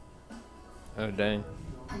 Oh, dang.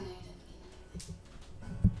 I know you didn't mean anything.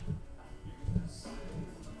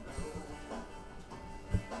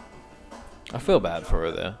 I feel bad for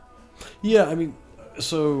her, though. Yeah, I mean,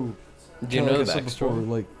 so Do you know like the I said before, backstory?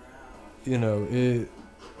 like, you know, it.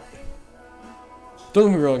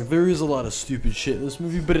 Don't get me wrong, there is a lot of stupid shit in this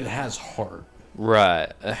movie, but it has heart.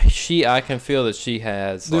 Right. I can feel that she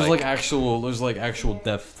has, There's like actual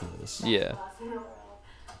depth to this. Yeah. Can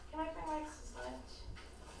I bring Rex's lunch?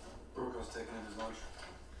 Burko's taking him his lunch.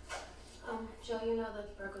 Joe, you know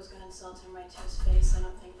that Burko's gonna insult him right to his face. I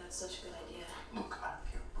don't think that's such a good idea. Look, I don't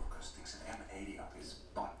care if Burko sticks an M80 up his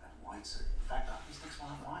butt and lights it. In fact, I hope he sticks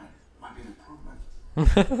one up mine. Might be an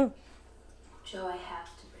improvement. Joe, I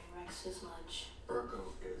have to bring Rex his lunch. Burko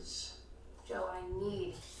is... Joe, I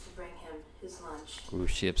need to bring him his lunch. Ooh,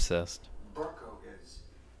 she obsessed. Burko is...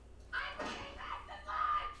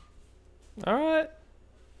 All right.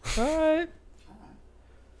 All right.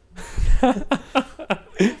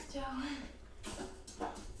 Yes, Joe.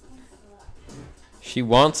 She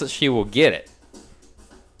wants it, she will get it.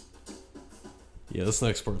 Yeah, this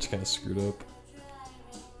next part's kind of screwed up.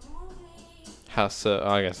 How so?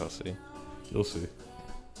 Oh, I guess I'll see. You'll see.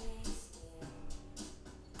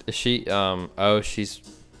 Is she, oh, she's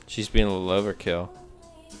being a little overkill.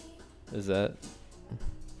 Is that?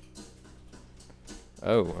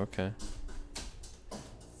 Oh, okay.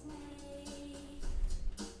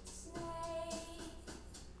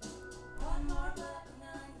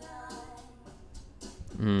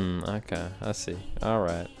 Okay, I see.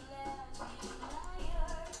 Alright.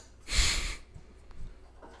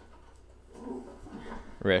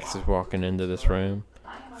 Rex is walking into this room.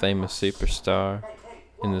 Famous superstar.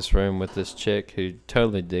 In this room with this chick who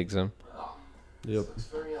totally digs him. Yep. It's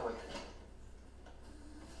very elegant.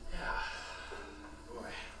 Yeah. Boy,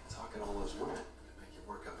 talking all those women could make you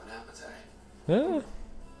work up an appetite. Yeah.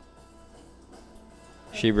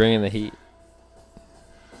 She bringing the heat.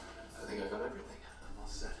 I think I got everything. I'm all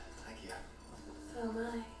set. Thank you. So am I.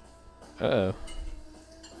 Uh-oh.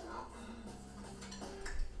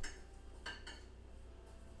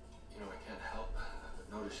 You know, I can't help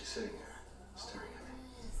but notice you sitting there, staring at me.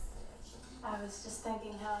 I was just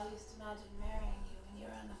thinking how I used to imagine marrying you when you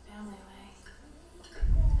were on the family way.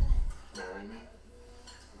 Marrying me?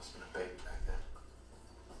 I must have been a baby back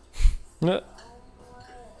then. Uh.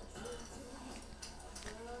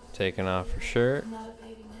 Taking off her shirt. I'm not a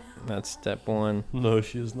baby now. That's step one. No,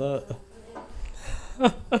 she is not.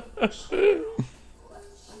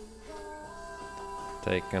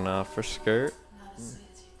 Taking off her skirt. Not as sweet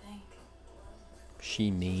as you think.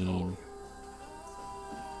 She mean.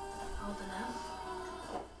 Old enough?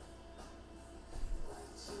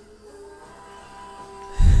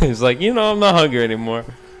 He's like, you know, I'm not hungry anymore.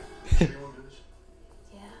 Sure you won't do this?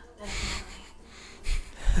 Yeah,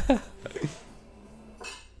 definitely.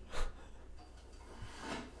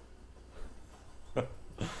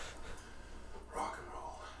 Rock and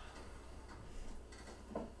roll.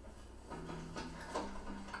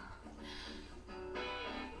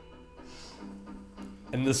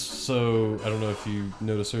 And this, so I don't know if you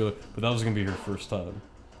noticed earlier, but that was gonna be her first time.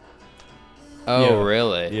 Oh, Yeah.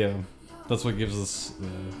 really? Yeah, that's what gives us.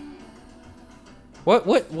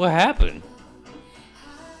 What happened?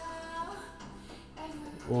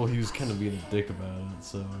 Well, he was kind of being a dick about it,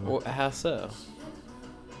 so. How so?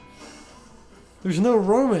 There's no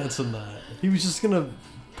romance in that. He was just gonna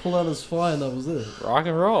pull out his fly and that was it. Rock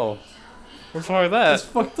and roll. What's wrong with That's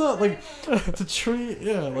that? fucked up. Like, to treat,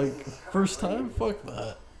 yeah, like, first time? Fuck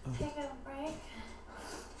that. Taking a break?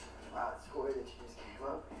 Wow, it's cool that you just came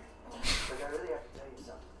up. Like, I really have to tell you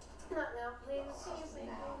something. Not now, please. Excuse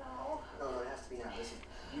me. No. No, it has to be now. Listen,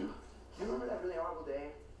 you remember that really horrible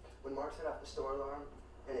day when Mark set off the store alarm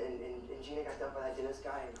and Gina got dumped by that dentist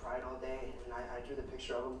guy and cried all day and I drew the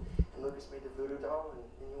picture of him and Lucas made the voodoo doll and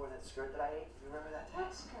you wore that skirt that I ate? You remember that?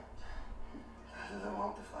 What skirt? The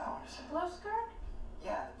one with the flowers. The blue skirt?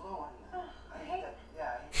 Yeah, the blue one. I hate that.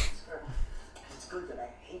 Yeah, I hate that skirt. It's good that I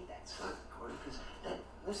hate that skirt, Corey, because that,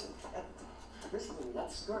 listen,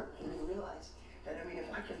 skirt. I didn't realize that. I mean,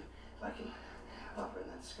 if I can offer in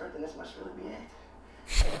that skirt, then this must really be it.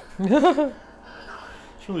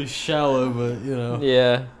 It's really shallow, but you know.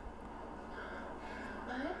 Yeah.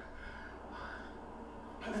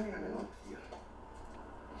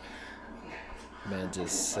 Man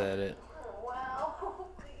just said it. Oh, wow.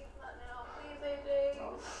 Please, not now. Please, AJ.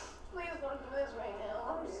 Please don't do this right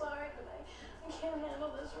now. I'm sorry, but I can't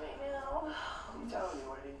handle this right now. I'm telling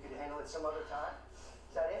you, you could handle it some other time.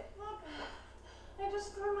 Is that it? Look, I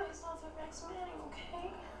just threw myself at Rex Manning,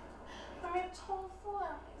 okay? I made a total fool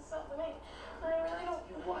out of myself, and I really don't.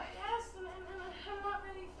 You what? Yes, and I'm not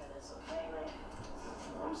ready for this, okay?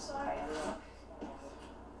 I'm sorry. I'm not.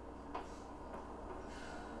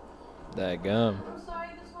 That gum. I'm sorry.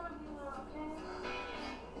 I just want to be alone, okay?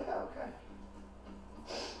 Yeah, okay.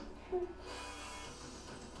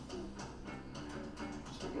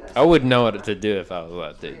 I wouldn't know what to do if I was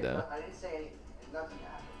that dude, though. I didn't say anything. Nothing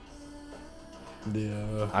happened.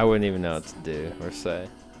 Yeah. I wouldn't even know what to do or say.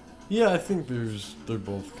 Yeah, I think they're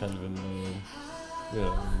both kind of in the, you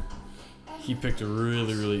know, he picked a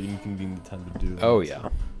really, really inconvenient time to do it. Oh, yeah.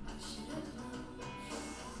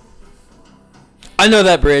 I know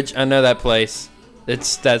that bridge. I know that place.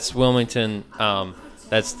 That's Wilmington.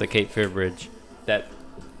 That's the Cape Fear Bridge. That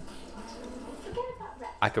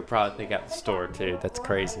I could probably think out the store too. That's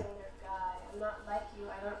crazy.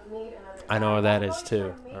 I know where that is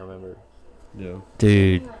too. I remember. Yeah.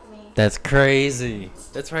 Dude, that's crazy.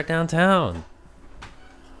 That's right downtown.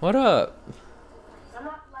 What up? I'm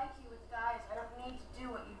not like you with guys. I don't need to do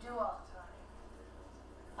what you do all the time.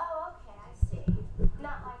 Oh, okay, I see.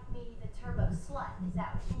 Not like me, the turbo slut. Is that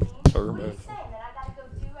what you mean? Turbo. What are you saying? That I gotta go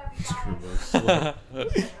do every guy I see? I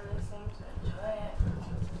really seem to enjoy it.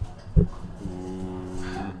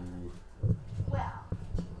 Well,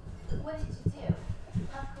 what did you do?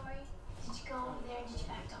 Huh, Corey? Did you go over there and did you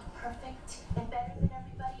act all perfect and better than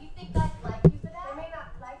everybody? You think I'd like you for that? They may not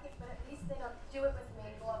like it, but at least they don't do it with me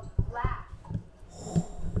and go up and laugh.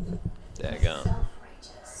 Daggone.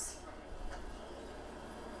 Self-righteous.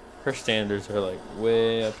 Her standards are like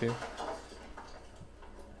way up here.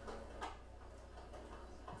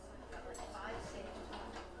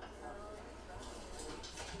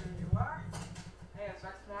 Here you are. Hey, is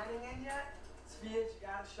Rex Manning in yet? Spears, you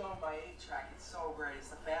gotta show him my 8-track. It's so great. It's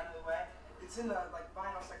the family way. It's in the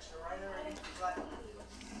vinyl section right underneath the glass.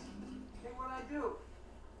 Hey, what'd I do?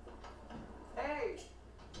 Hey!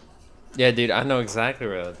 Yeah, dude, I know exactly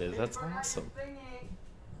where that is. That's awesome.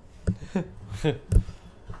 I don't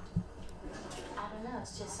know,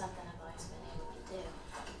 it's just something I've always been able to do.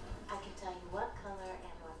 I can tell you what color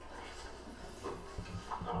and what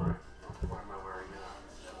color. All right. What am I wearing now?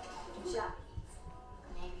 Jockey.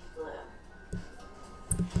 Navy blue.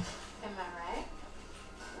 Am I right?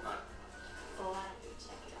 Well, why don't you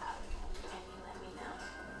check it out and you let me know.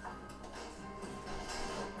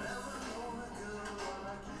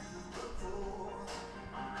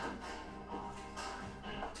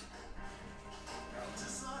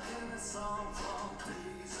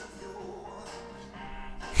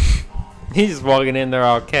 He's just walking in there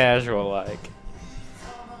all casual, like.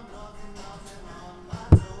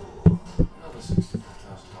 Another $65,000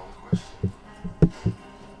 question.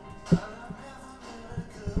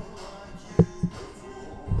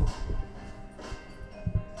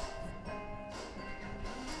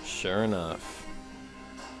 Sure enough.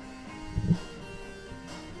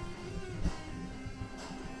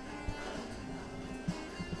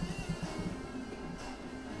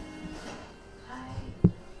 Hi.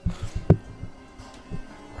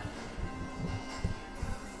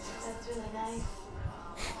 That's really nice.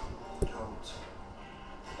 Don't.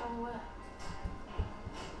 Or what?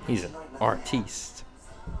 He's an artiste.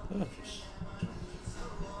 AJ,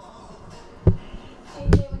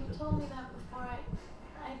 when you told me that before,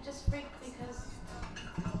 I just freaked because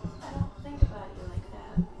I don't think about you like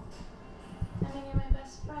that. I mean, you're my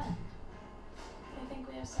best friend. I think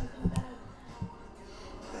we have something better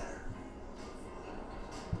than that. Better.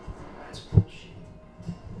 That's bullshit.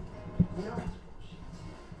 You know it's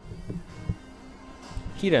bullshit.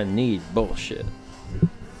 He doesn't need bullshit.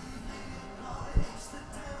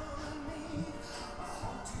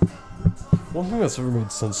 One thing that's ever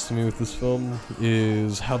made sense to me with this film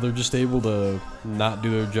is how they're just able to not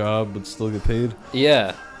do their job but still get paid.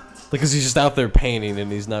 Yeah. Because he's just out there painting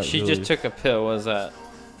and he's not She really... just took a pill. What is that?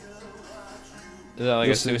 Is that like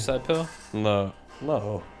a suicide pill? No.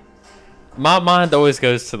 My mind always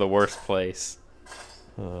goes to the worst place.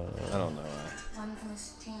 I don't know why. One for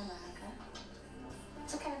Miss Tina, Monica.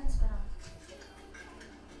 It's okay, then spit on.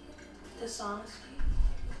 Dishonesty?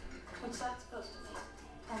 What's that supposed to mean?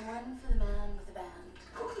 And one for the man with the band.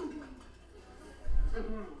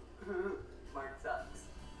 Mark sucks.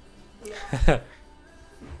 Hey,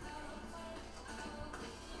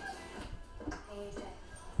 AJ.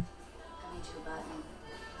 I made you a button.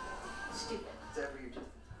 Stupid. Deborah, you're just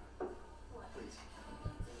please.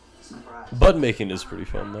 Surprise. Button making is pretty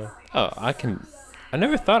fun though. Oh, I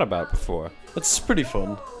never thought about it before. It's pretty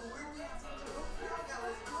fun.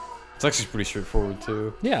 It's actually pretty straightforward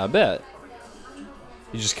too. Yeah, I bet.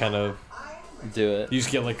 You just kind of Do it. you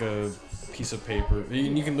just get like a piece of paper.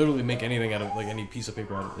 You can literally make anything out of like any piece of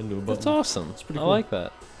paper out into a button. That's awesome. It's pretty I cool. like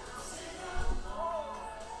that.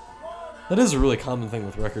 That is a really common thing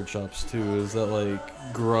with record shops too. Is that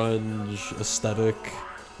like grunge aesthetic?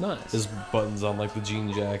 Nice. Is buttons on like the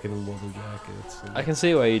jean jacket and leather jackets. And I can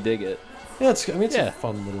see why you dig it. yeah, it's a Yeah.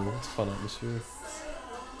 fun atmosphere.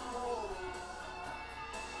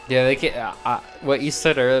 Yeah, they can. What you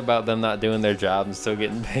said earlier about them not doing their job and still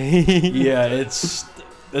getting paid. Yeah, it's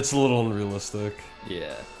a little unrealistic.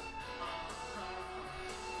 Yeah.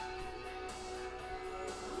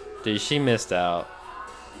 Dude, she missed out.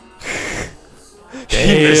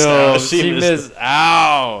 Damn, she missed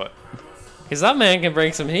out. Cause that man can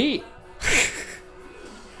bring some heat.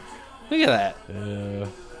 Look at that. Yeah.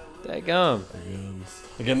 Daggum.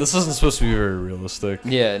 Again, this isn't supposed to be very realistic.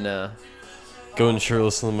 Yeah, no. Going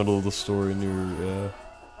shirtless in the middle of the story and Don't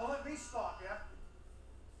let me stop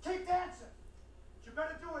you. Keep dancing. You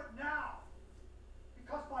better do it now.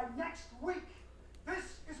 Because by next week, this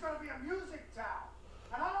is going to be a music town.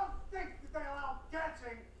 And I don't think that they allow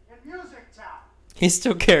dancing in music town. He's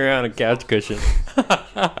still carrying around a couch cushion.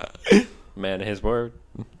 Man, his word.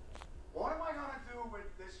 What am I going to do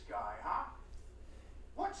with this guy, huh?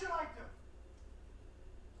 What should I do?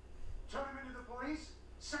 Turn him into the police?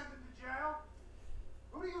 Send him to jail?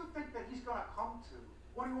 Who do you think that he's going to come to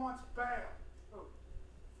when he wants bail? Who?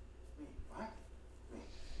 Me, right? Me.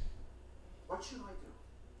 What should I do?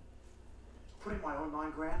 Put in my own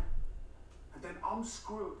 $9,000? And then I'm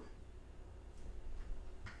screwed.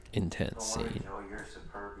 Intense Don't worry, scene. Joe, you're a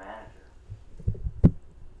superb manager.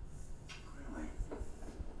 Really?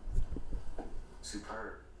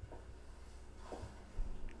 Superb.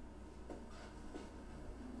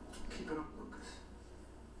 Keep it up, Lucas.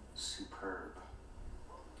 Superb.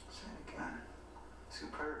 Say it again.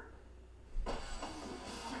 Superb.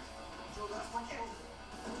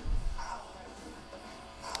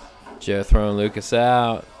 Joe throwing Lucas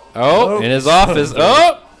out. Oh, in his office.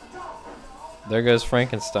 Oh! There goes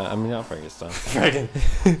Frankenstein. I mean, not Frankenstein.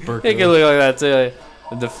 He could look like that too.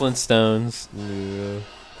 The Flintstones. Yeah.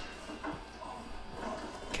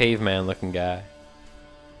 Caveman looking guy.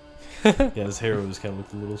 Yeah, his hair was kind of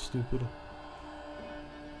looked a little stupid.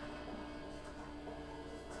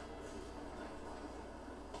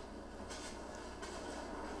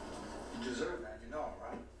 You deserve that, you know it,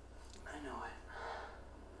 right? I know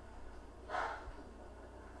it.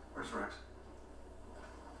 Where's Rex?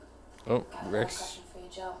 Oh, Got one Rex. question for you,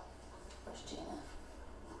 Joe. Where's Gina?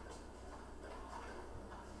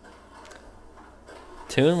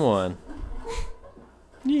 2 and 1.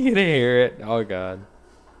 You can hear it. Oh God.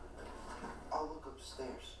 I'll look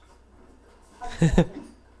upstairs.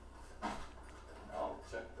 I'll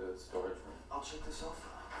check the storage room. I'll check this off.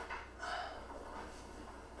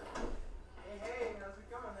 Hey, how's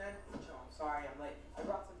it going, man? Joe, I'm sorry I'm late. I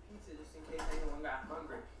brought some pizza just in case anyone got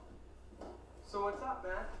hungry. So what's up,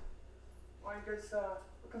 man? Why you guys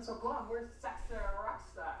looking so glum? Where's Sexter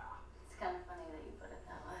Rockstar? It's kind of funny that you put it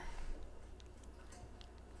that way.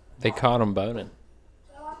 They caught him boning.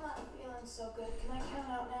 Joe, I'm not feeling so good. Can I count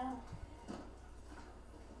out now?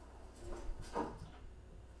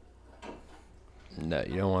 No,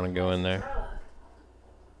 you don't want to go in there.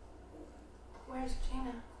 Where's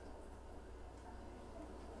Gina?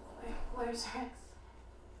 Where's Rex?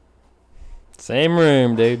 Same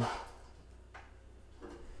room, dude.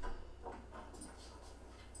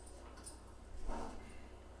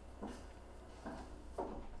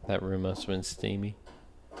 That room must have been steamy.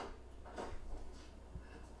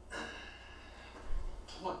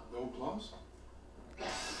 What? No gloves?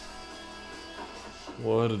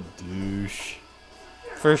 What a douche.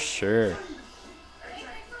 For sure. He's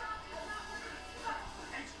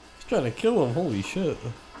trying to kill him. Holy shit.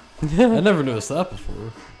 I never noticed that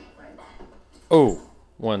before. Oh,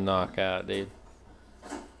 one knockout, dude.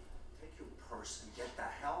 Take your purse and get the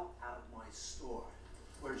hell out of my store.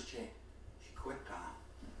 Where's Jane? She quit, huh?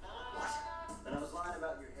 What? When I was lying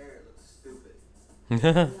about your hair, it looked stupid. We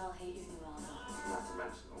all hate your new album. Not to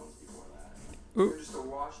mention the ones before that. You're just a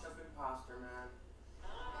washed up imposter, man.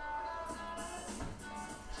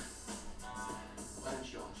 Why don't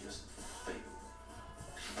you all just fake?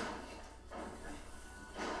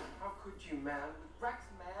 How could you, man. Rex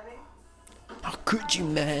Manning. How could you,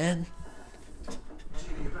 man?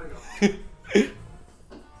 Gina, you better go.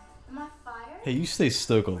 Am I fired? Hey, you stay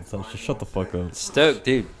stoked all the time. Just shut the fuck up. Stoked,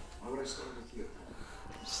 dude. Why would I start with you?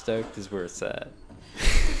 Stoked is where it's at.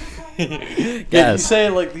 Yeah, you say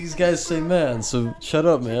it like these guys say man, so shut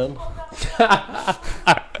up, man.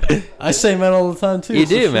 I say man all the time too. You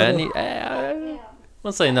so do, shut man. up. I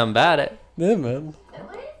won't say nothing about it. Yeah, man.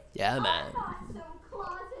 At least Yeah, man. I'm not some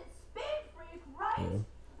closet spin freak, right? Yeah.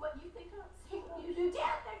 What you think I don't see what you do?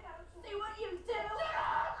 Damn, think I don't see what you do.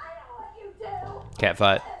 I know what you do. Cat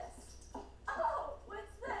fight. Oh, what's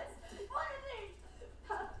this? What are these?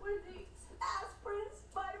 What are these? Aspirins,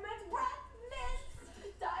 vitamins, breath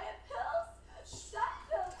mints, diet pills? Diet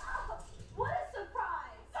pills. Oh, what a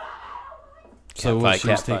surprise. So Cat what fight, she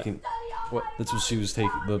was cat fight. taking? That's what she was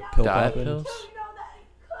taking. The pill Diet popping. pills?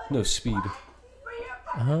 No, speed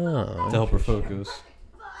Oh. to help her focus.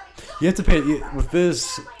 You have to pay with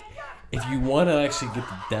this. If you want to actually get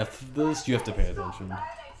the depth of this, you have to pay attention.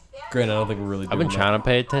 Granted, I don't think we're really. I've been trying to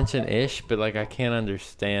pay attention-ish, but like I can't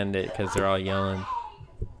understand it because they're all yelling.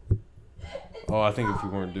 Oh, I think if we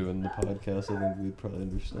weren't doing the podcast, I think we'd probably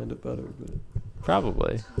understand it better. But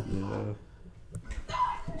Probably. yeah.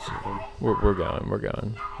 So, We're going. We're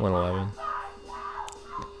going. 111.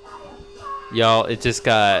 Y'all, it just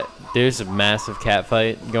got... There's a massive cat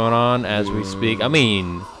fight going on as we speak. I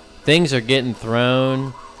mean, things are getting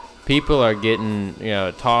thrown. People are getting,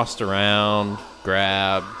 tossed around,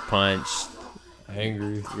 grabbed, punched.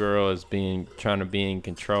 angry. Girl is trying to be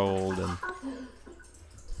controlled, and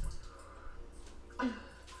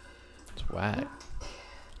it's whack.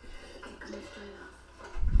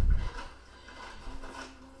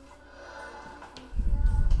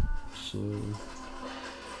 So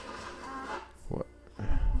What?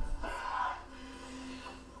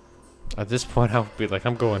 At this point, I'll be like,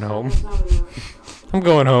 I'm going home. I'm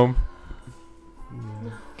going home.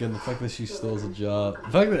 again, the fact that she still has a job.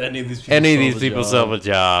 The fact that any of these people still have a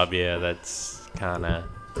job, yeah, that's kind of.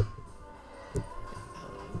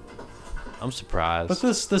 I'm surprised. But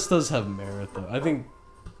this does have merit, though. I think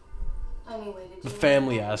the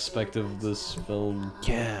family aspect of this film,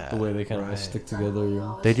 Yeah, the way they kind of right. stick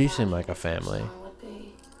together, They do seem like a family.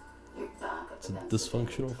 it's a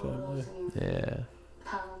dysfunctional family. Yeah.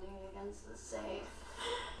 Pounding against the safe.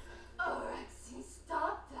 Oh, Rexy,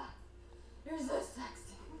 stop that. You're so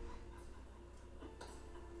sexy.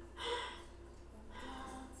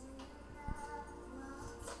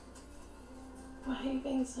 Why are you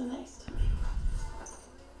being so nice to me?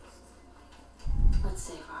 Let's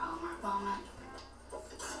save our homework moment.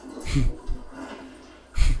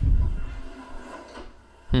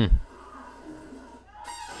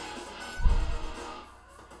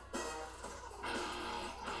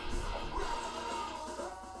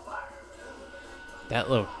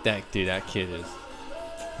 That kid is.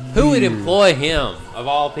 Who would employ him of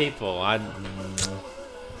all people?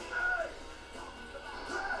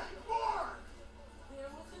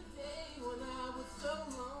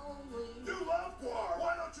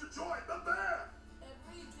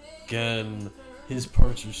 Again, his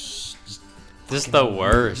parts are Just the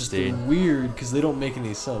worst, dude. Weird because they don't make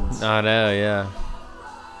any sense. I know, yeah.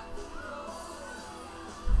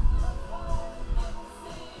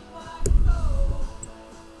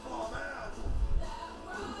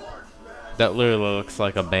 That literally looks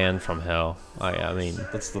like a band from hell. I mean,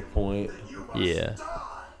 That's the point. yeah.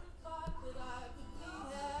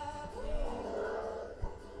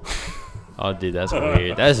 Oh, dude, that's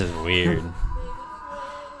weird. That's just weird.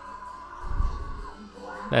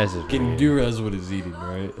 That's just Getting weird. Durez what he's eating,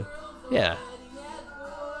 right? Yeah.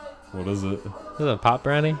 What is it? Is it a pop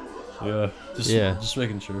brownie? Yeah. Just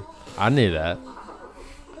making sure. I knew that.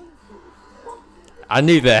 I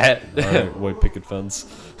knew that. Alright, white picket fence.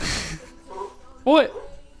 What?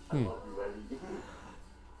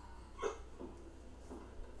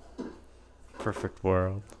 Perfect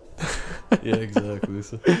world. Yeah, exactly.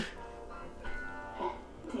 So, Need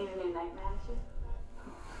a new night manager?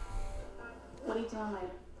 What are you doing later?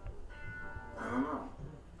 I don't know.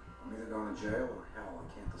 I'm either going to jail or hell.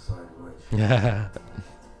 I can't decide which.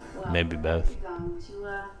 Well, Maybe both. Would you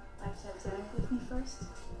like to have dinner with me first? You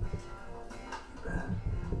bet.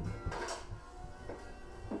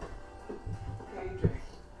 Hey, AJ.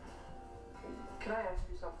 Can I ask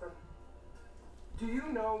you something? Do you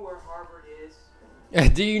know where Harvard is?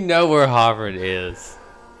 Do you know where Harvard is?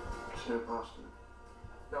 Stand Boston.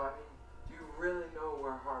 No, I mean, do you really know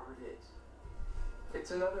where Harvard is?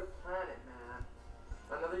 It's another planet,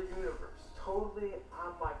 man. Another universe. Totally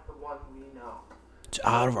unlike the one we know. It's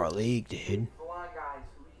out of our league, dude. Blonde guys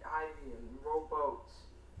who eat ivy and row boats.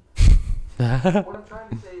 What I'm trying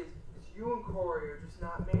to say is you and Corey are just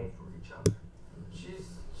not made for each other.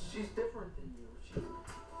 She's different than you.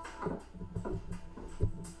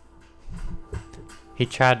 He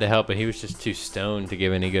tried to help, but he was just too stoned to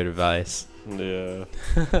give any good advice. Yeah.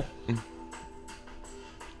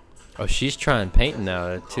 Oh, she's trying painting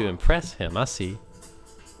now to impress him. I see.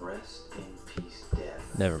 Rest in peace, Deb.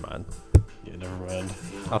 Never mind. Yeah, never mind.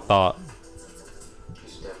 I thought.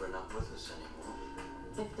 Is Deborah not with us anymore?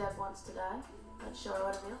 If Deb wants to die, let's show her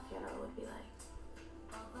what a real funeral would be like.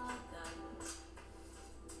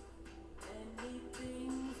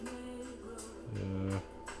 Yeah.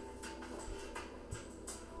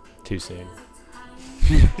 Too soon.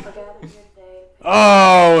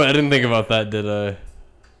 Oh, I didn't think about that, did I?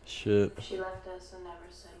 Shit. She left us and never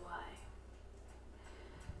said why.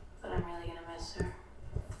 But I'm really gonna miss her.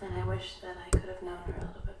 And I wish that I could have known her a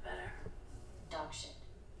little bit better. Dog shit.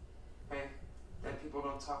 Hey, dead people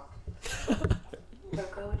don't talk.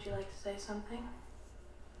 Coco, would you like to say something?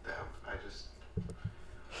 Deb, I just...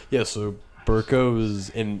 Yeah, so Burko was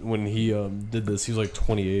in when he did this. He was like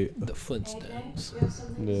 28. The Flintstones.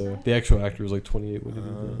 Yeah, the actual actor was like 28 when he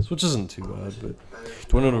did this, which isn't too bad. But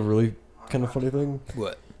do you want to know a really kind of funny thing?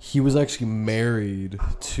 What? He was actually married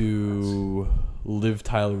to Liv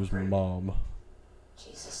Tyler's mom.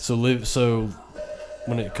 So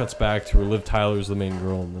when it cuts back to her, Liv Tyler's the main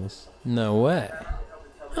girl in this. No way.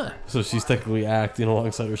 So she's technically acting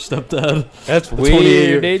alongside her stepdad. That's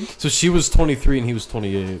weird, dude. So she was 23 and he was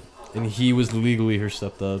 28, and he was legally her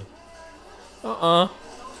stepdad. Yeah.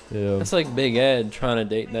 That's like Big Ed trying to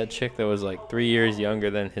date that chick that was like 3 years younger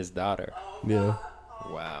than his daughter. Yeah.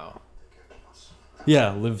 Wow.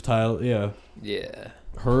 Yeah, Liv Tyler. Yeah. Yeah.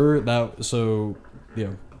 Her that. So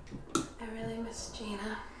yeah. I really miss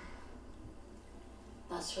Gina.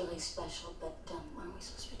 That's really special, but weren't we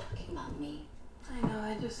supposed to be talking about me? I know,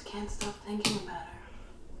 I just can't stop thinking about her.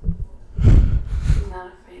 She's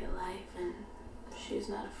not afraid of life, and she's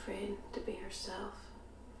not afraid to be herself.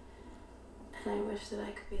 And I wish that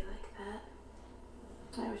I could be like that.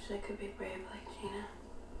 I wish I could be brave like Gina.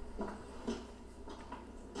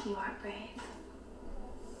 You are brave.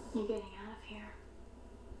 You're getting out of here.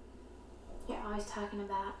 You're always talking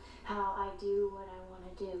about how I do what I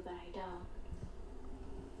want to do, but I don't.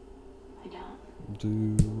 I don't. Do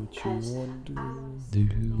what you want to do. Do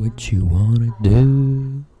what you want to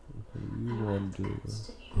do. You want to do.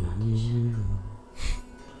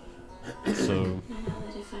 So, I know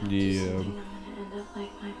that if I do yeah. something, I'm gonna end up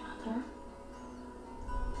like my mother.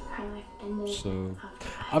 Her life ended. So, after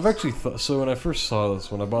I've actually thought. So when I first saw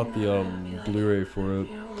this, when I bought the Blu-ray for it,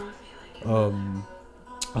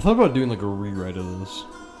 I thought about doing like a rewrite of this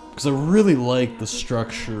because I really like the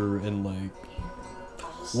structure and like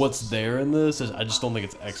what's there in this. I just don't think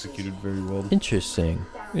it's executed very well. Interesting.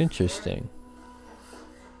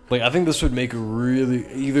 Like I think this would make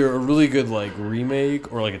either a really good like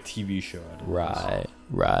remake or like a TV show out of this.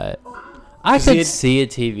 Right. I could see a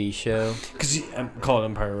TV show. Because call it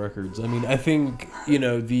Empire Records. I mean, I think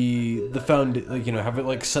the found like have it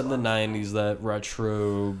like set in the '90s, that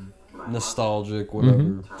retro, nostalgic,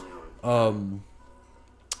 whatever.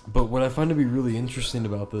 But what I find to be really interesting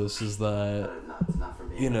about this is that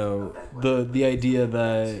the idea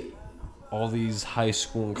that all these high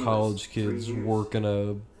school and college kids work in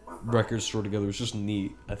a record store together is just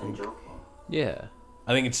neat. I think. Yeah.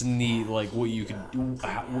 I think it's neat, like what you could do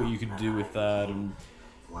with that, and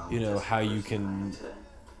how you can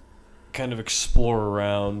kind of explore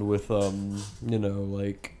around with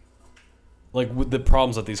like with the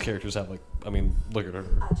problems that these characters have. Like, I mean, look at her.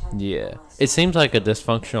 Yeah. It seems like a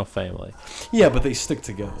dysfunctional family. Yeah, but they stick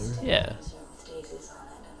together. Yeah.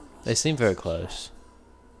 They seem very close.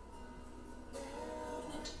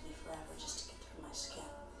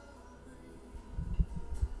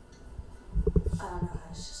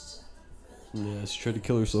 Yeah, she tried to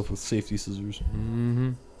kill herself with safety scissors.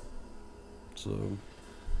 Mm-hmm. So.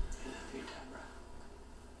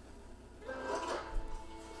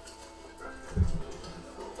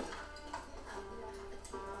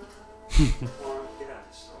 Get out of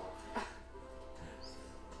the store.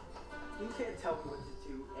 You can't tell me what to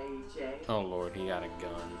do, AJ. Oh Lord, he got a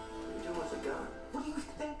gun. What are you doing with the gun? What do you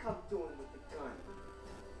think I'm doing with the gun?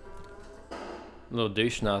 Little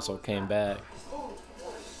douche nozzle came back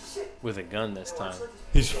with a gun this time.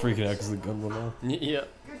 He's freaking out because the gun went off. Yep.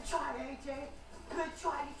 Good try, AJ. Good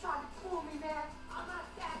try. You tried to fool me, man. I'm not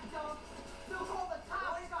that dumb. Look all the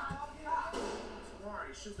cops on up here. Don't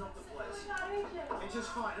worry, shooting up the place. It's just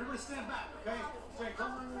fine. Everybody stand back, okay? Jay,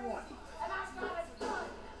 come on, everyone. And I got a gun.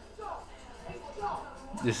 Go. Hey, go.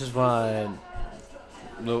 This is why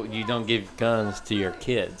you don't give guns to your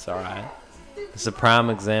kids, alright? It's a prime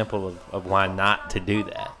example of why not to do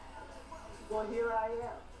that. Well, here I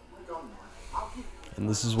am. And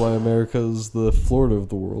this is why America is the Florida of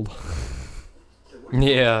the world.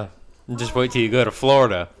 Yeah. Just wait till you go to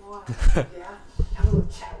Florida. Yeah? Have a little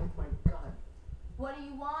chat with my gun. What do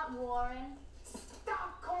you want, Warren?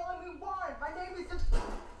 Stop calling me Warren. My name is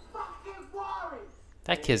fucking Warren.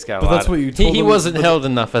 That kid's got a But lot that's of- what you told he him, wasn't but- held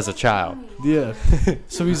enough as a child. Yeah.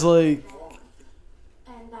 So he's like,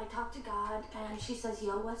 And I talked to God, and she says,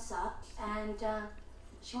 yo, what's up? And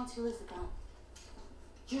she wants to lose the gun.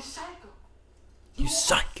 You're psycho. you You're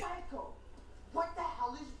psycho. psycho. What the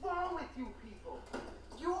hell is wrong with you people?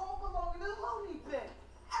 You all belong in a lonely bin.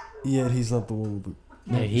 Yeah, he's not the one with the.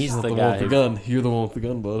 Yeah, he's not the one guy with the who- gun. You're the one with the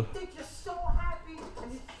gun, bud. You think you're so happy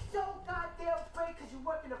and you're so goddamn great because you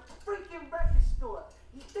work in a freaking record store.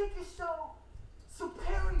 You think you're so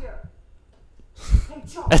superior. Hey,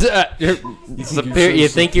 Joe. You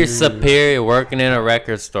think you're superior working in a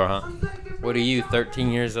record store, huh? What are you,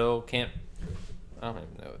 13 years old? Can't. I don't even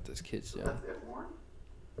know what this kid's doing. That's it, Warren.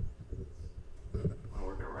 Wanna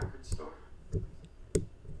work at a record store?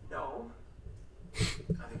 No. I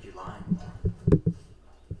think you're lying.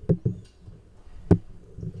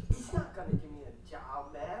 He's not gonna give me a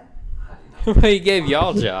job, man. Well, he gave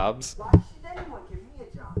y'all jobs. Why should anyone give me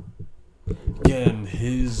a job? Again,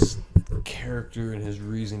 his character and his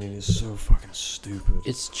reasoning is so fucking stupid.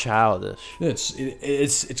 It's childish. It's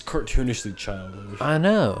cartoonishly childish. I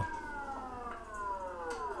know.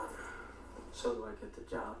 So do I get the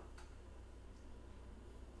job?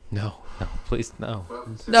 No, please, no. Well,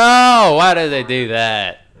 No! Why did they do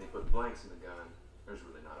that? and he put blanks in the gun. There's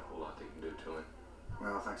really not a whole lot they can do to him.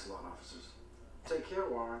 Well, thanks a lot, officers. Take care,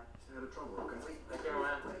 Warren. Stay out of trouble, okay? Take care,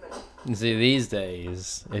 man. See, these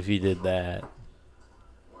days, if you did that,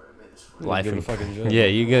 Warren, I made this for life go to in fucking jail. Yeah,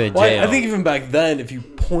 you go to Well, jail. I think even back then, if you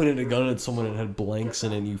pointed a gun at someone and had blanks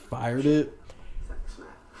in it and you fired it, Thanks, man.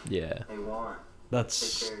 Yeah. Hey, Warren. Take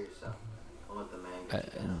that's. care of yourself. Don't let the man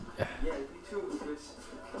get you down. Yeah, you too, Chris.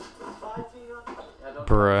 Bye, Tina. Yeah, don't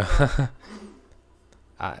Bruh.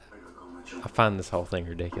 I I gotta go, Mitchell. I find this whole thing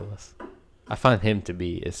ridiculous. I find him to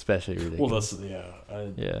be especially Well, ridiculous. that's Yeah.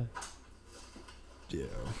 yeah.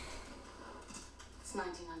 It's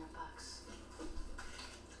 $1,900.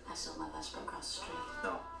 I sold my Vespa across the street.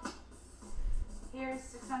 No. Here's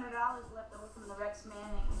 $600 left over from the Rex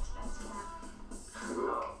Manning expense account.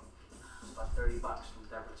 No. It's about $30 from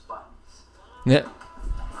Deborah's buttons. Yeah.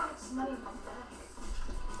 It's money from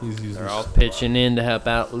back. He's using. They're all pitching in to help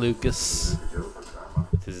out Lucas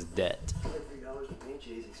with his debt. $3 from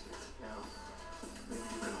AJ's expense account. Maybe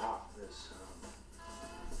you can hawk this.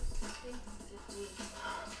 50.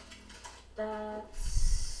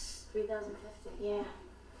 That's 3,050. Yeah.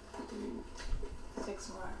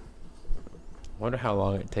 6 more. Wonder how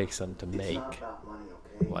long it takes them to It's make not about money,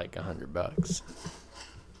 okay? like $100.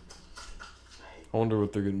 I wonder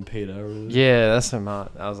what they're getting paid hourly. Yeah, that's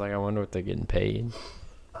amount. I was like, I wonder what they're getting paid.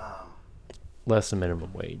 Um, Less than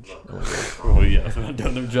minimum wage. Well, yeah, if they're not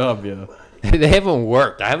doing their job, yeah. They haven't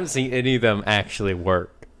worked. I haven't seen any of them actually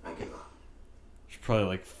work. I give up. There's probably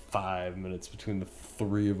like 5 minutes between the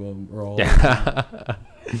three of them, or all.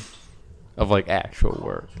 Of like actual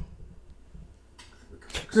work.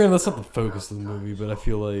 Granted, that's not the focus of the movie, but I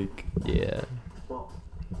feel like, Yeah. Whoa.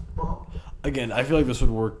 again, I feel like this would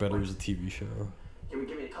work better as a TV show. Give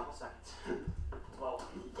me a couple seconds. Well,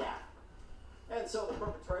 yeah. And so the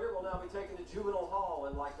perpetrator will now be taken to juvenile hall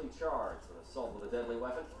and likely charged with assault with a deadly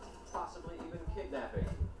weapon, possibly even kidnapping.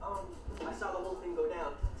 I saw the whole thing go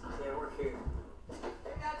down. Yeah, we're here.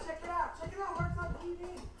 Hey, now check it out. Check it out. Works on TV.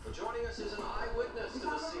 Well, joining us is an eyewitness to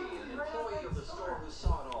the scene, an employee of the store who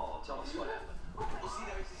saw it all. Tell us what happened. You see,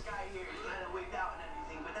 there's this guy here, he's kind of wigged out and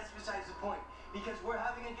everything, but that's besides the point, because we're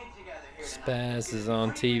having a get-together here tonight. Spaz is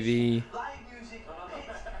on TV. Live music,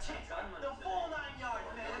 hits, chicks, the full 9 yards,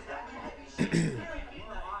 man. It's gonna be heavy shit.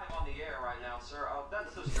 We're live on the air right now, sir.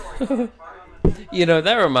 That's the story. You know,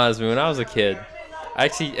 that reminds me when I was a kid.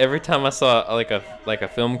 Actually, every time I saw like a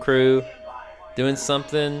film crew doing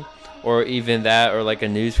something, or even that, or like a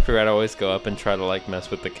news crew, I'd always go up and try to like mess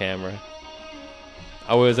with the camera.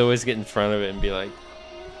 I was always get in front of it and be like,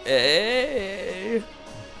 "Hey."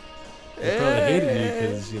 They probably hated you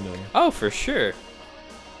because, you know, Oh, for sure.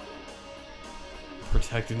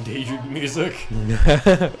 protect endangered music.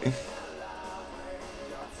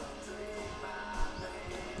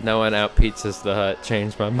 No one out Pizza's the Hut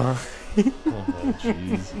changed my mind. Oh,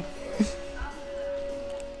 jeez.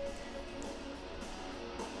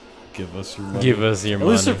 Give us your money. Give us your At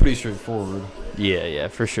money. least they're pretty straightforward. Yeah,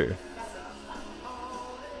 for sure.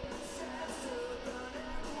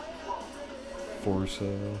 For so.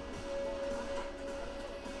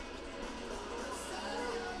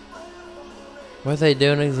 What are they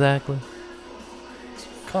doing exactly?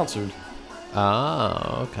 Concert.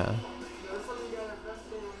 Oh, okay.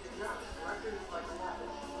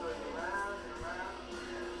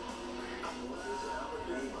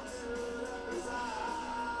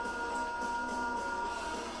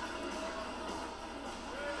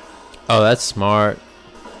 Oh, that's smart.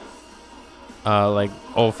 Like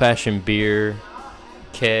old-fashioned beer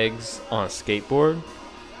kegs on a skateboard.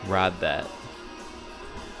 Ride that.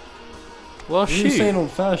 Well, You're saying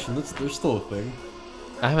old-fashioned. There's still a thing.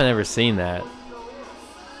 I haven't ever seen that.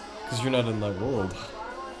 Because you're not in that world.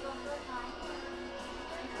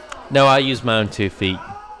 No, I use my own 2 feet.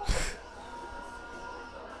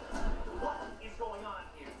 What is going on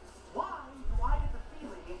here? Why do I get the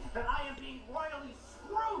feeling that I am being royally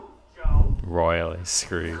screwed, Joe? Royally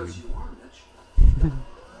screwed. Because you are, Mitch.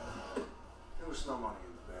 There was no money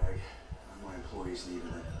in the bag, and my employees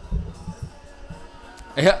needed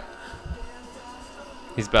it. Yeah.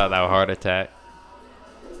 He's about to have a heart attack.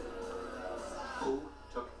 Who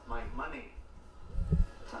took my money?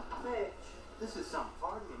 Mitch, this is some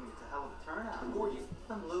party. I mean, it's a hell of a turnout. Who are you?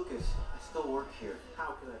 I'm Lucas. I still work here.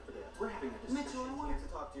 How could I forget? We're having a discussion. Mitchell, I wanted to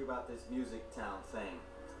talk to you about this Music Town thing.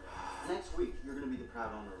 Next week, you're going to be the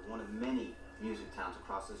proud owner of one of many music towns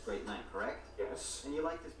across this great land, correct? Yes. And you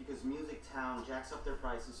like this because Music Town jacks up their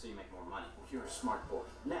prices so you make more money. Well, you're a smart boy.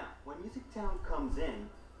 Now, when Music Town comes in,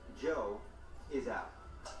 Joe is out.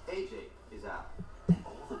 AJ is out. And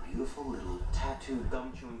all the beautiful little tattooed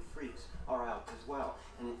gum-chewing freaks are out as well.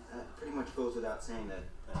 And it pretty much goes without saying that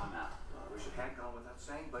I'm out. We should hang on without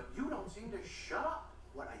saying, but you don't seem to shut up.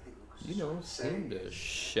 What I think Lucas You is don't saying seem to is,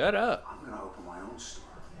 shut up. I'm going to open my own store.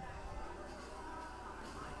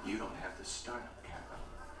 You don't have the startup capital.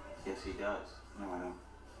 Yes, he does. No, I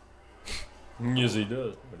don't. Yes, he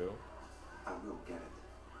does. I do. I will get it.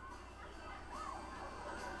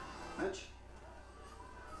 Mitch?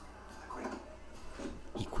 I quit.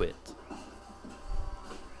 He quit.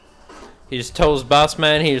 He just told his boss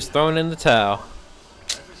man he was throwing in the towel.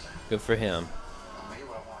 Good for him. I'll tell you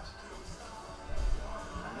what I want to do.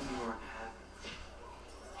 I know you weren't happy.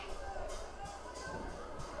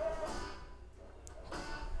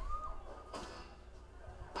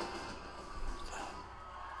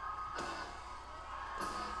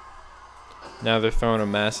 Now they're throwing a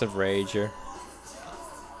massive rager.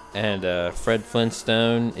 And Fred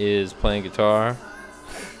Flintstone is playing guitar.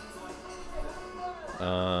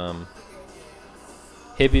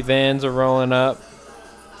 Hippie vans are rolling up,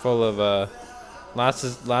 full of lots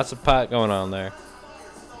of pot going on there.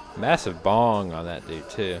 Massive bong on that dude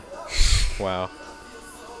too. Wow,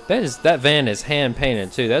 that van is hand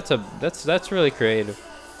painted too. That's really creative.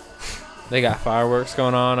 They got fireworks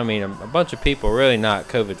going on. I mean, a bunch of people really not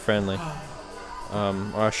COVID friendly,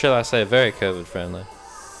 or should I say, very COVID friendly.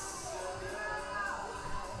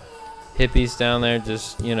 Hippies down there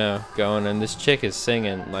just, going, and this chick is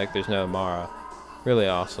singing like there's no tomorrow. Really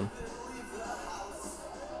awesome.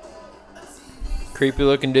 Creepy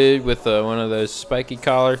looking dude with one of those spiky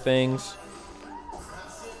collar things.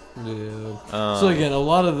 Yeah. So again, a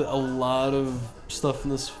lot of stuff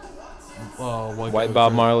in this White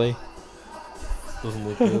Bob Marley. Doesn't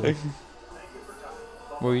look good.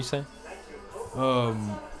 What were you saying?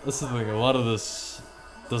 That's the thing. A lot of this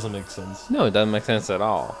doesn't make sense. No, it doesn't make sense at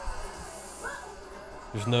all.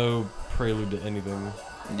 There's no prelude to anything.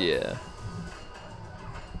 Yeah.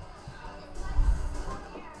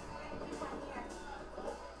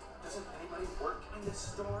 Doesn't anybody work in this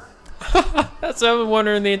store? That's what I've been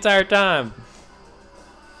wondering the entire time.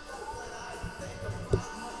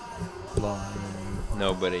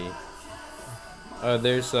 Nobody. Oh,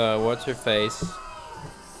 there's what's her face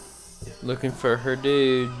looking for her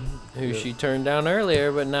dude who she turned down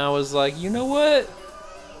earlier, but now is like, you know what?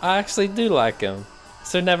 I actually do like him.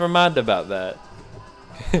 So never mind about that.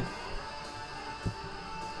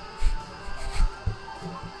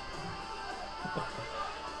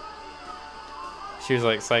 She was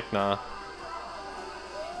like, psych, nah.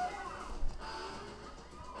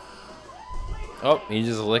 Oh, he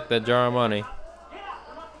just licked that jar of money.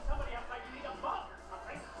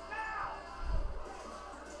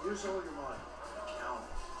 Here's all your money. Count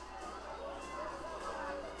it.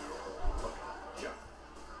 Look, Joe.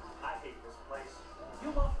 I hate this place. You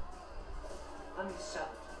love it. Let me sell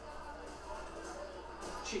it.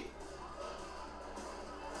 Cheap.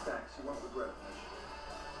 Thanks. You won't regret it.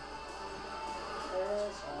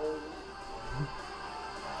 Asshole.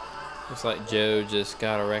 Looks like Joe just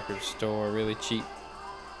got a record store really cheap.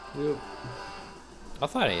 Yep. I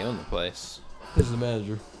thought he owned the place. He's the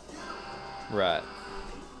manager. Right.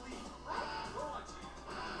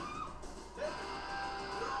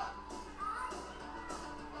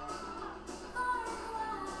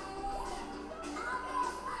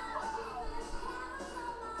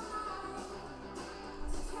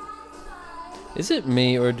 Is it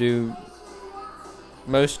me, or do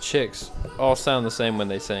most chicks all sound the same when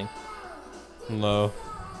they sing? No.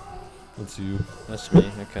 That's you. That's me.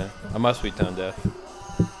 Okay. I must be tone deaf.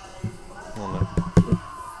 I don't know.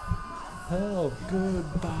 Oh,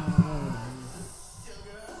 goodbye.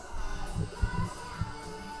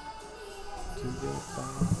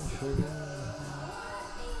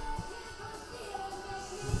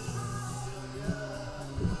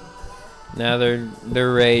 Now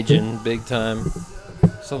they're raging big time.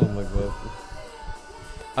 Something like that.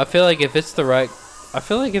 I feel like if it's the right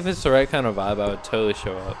kind of vibe, I would totally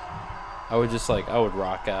show up. I would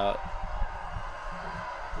rock out.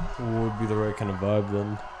 What would be the right kind of vibe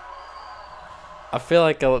then? I feel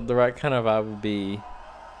like the right kind of vibe would be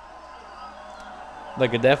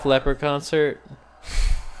like a Def Leppard concert.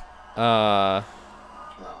 Metallica's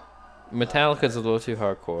a little too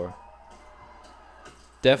hardcore.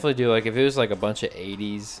 Definitely do, like, if it was like a bunch of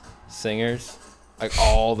 80s singers, like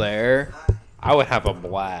all there, I would have a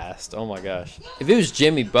blast. Oh my gosh. If it was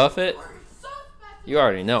Jimmy Buffett, you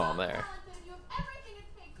already know I'm there. You have everything it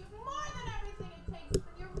takes. You have more than everything it takes. And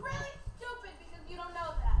you're really stupid because you don't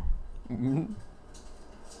know that. And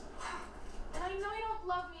I know you don't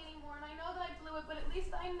love me anymore, and I know that I blew it, but at least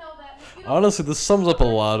I know that. And if you don't Honestly, this sums up a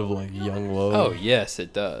lot of like young love. Oh yes,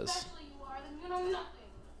 it does. especially you are, then you know nothing.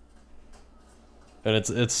 And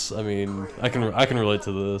it's I mean, I can relate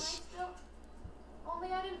to this.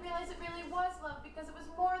 Only I didn't realize it really was love because it was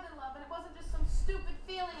more than love, and it wasn't just some stupid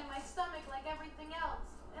feeling in my stomach like everything else.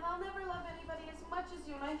 And I'll never love anybody as much as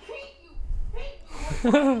you, and I hate you.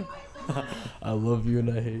 I love you and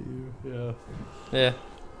I hate you. Yeah. Yeah.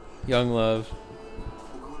 Young love.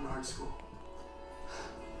 I'm going to art school.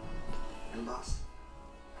 In Boston.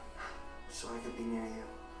 So I could be near you.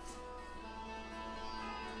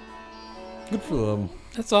 Good for them.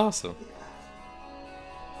 That's awesome.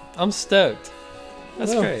 I'm stoked.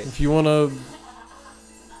 That's Yeah, great. If you wanna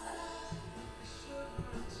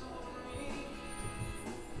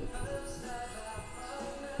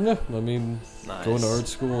Yeah, I mean, Nice. going to art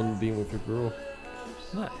school and being with your girl.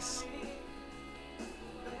 Nice.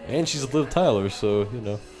 And she's Liv Tyler, so, you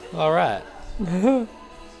know. All right.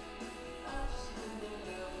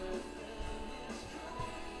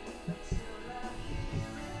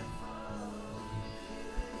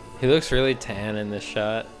 He looks really tan in this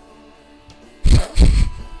shot.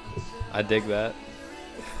 I dig that.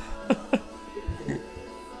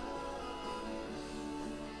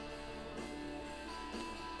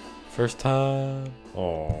 First time.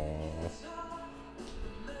 Aww.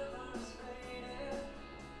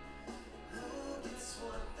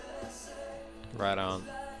 Right on.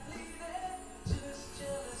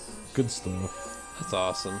 Good stuff. That's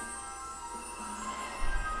awesome.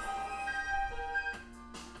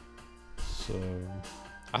 So,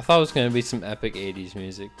 I thought it was going to be some epic 80s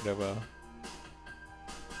music, but well.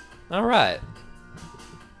 All right.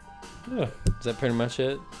 yeah. Is that pretty much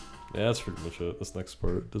it? Yeah, that's pretty much it. This next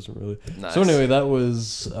part doesn't really. Nice. So anyway, that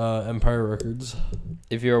was Empire Records.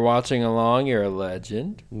 If you're watching along, you're a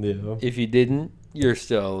legend. Yeah. If you didn't, you're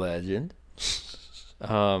still a legend.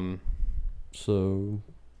 So,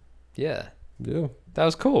 Yeah. yeah. That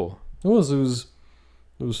was cool. It was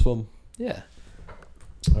fun. Yeah.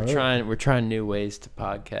 All We're trying new ways to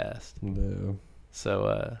podcast. Yeah.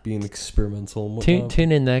 So Being experimental and whatnot.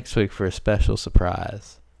 tune in next week for a special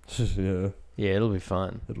surprise. Yeah. Yeah, it'll be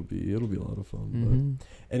fun. It'll be a lot of fun. Mhm.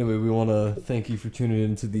 But anyway, we want to thank you for tuning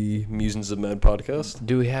in to the Musings of Mad podcast.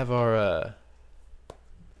 Do we have our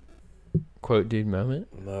quote dude moment?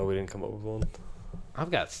 No, we didn't come up with one.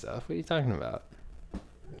 I've got stuff. What are you talking about?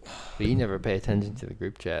 But you never pay attention to the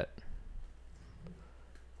group chat.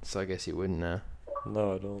 So I guess you wouldn't know.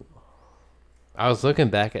 No, I don't. I was looking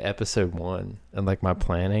back at episode 1 and like my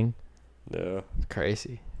planning. Yeah. It's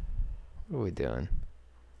crazy. What are we doing?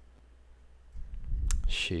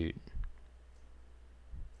 Shoot.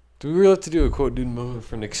 Do we really have to do a quote dude moment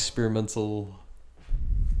for an experimental?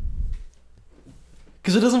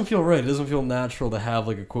 Because it doesn't feel right. It doesn't feel natural to have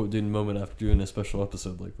like a quote dude moment after doing a special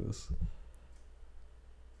episode like this.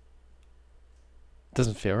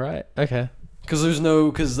 Doesn't feel right. Okay. Because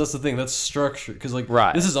that's the thing. That's structured. Because like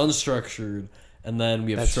Right. this is unstructured, and then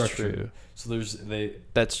we have That's structure. true. So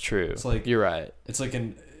That's true. It's like- you're right. It's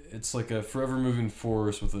like a forever moving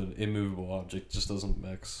force with an immovable object. It just doesn't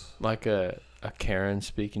mix. Like a Karen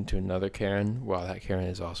speaking to another Karen while that Karen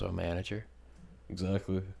is also a manager.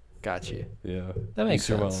 Exactly. Got you. Yeah. That makes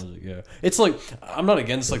You see my sense. logic, yeah. It's like I'm not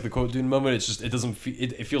against like the quote dude moment. It's just it doesn't feel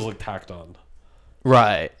it feels like tacked on.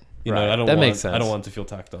 Right. You right. know, I don't that want, makes sense. I don't want it to feel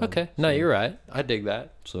tacked on. Okay. No, you're right. I dig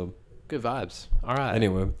that. So Good vibes. All right.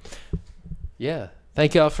 anyway, Yeah.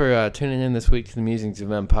 thank y'all for tuning in this week to the Musings of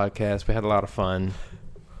Men podcast. We had a lot of fun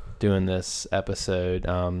doing this episode.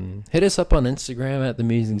 Hit us up on Instagram at the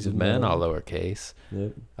Musings of Men, all lowercase.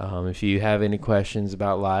 Yep. If you have any questions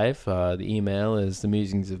about life, the email is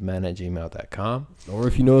themusingsofmen@gmail.com. Or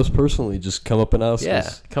if you know us personally, just come up and ask us.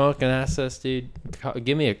 Yeah, come up and ask us, dude.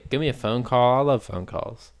 Give me a phone call. I love phone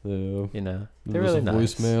calls. Yeah. You know, They're really a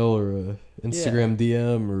nice. voicemail or a Instagram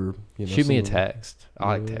DM or shoot me a text.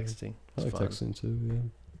 I like texting. I like texting too. Yeah,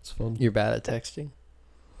 it's fun. You're bad at texting.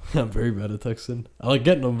 I'm very bad at texting. I like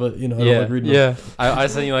getting them, but I don't like reading them. Yeah, I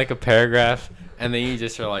send you like a paragraph, and then you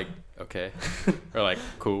just are like, okay, or like,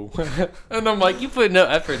 cool, and I'm like, you put no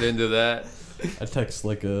effort into that. I text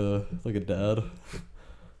like a dad.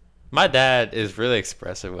 My dad is really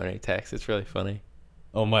expressive when he texts. It's really funny.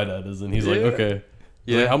 Oh, my dad isn't. He's like, okay,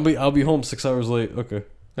 yeah, like, I'll be home 6 hours late. Okay,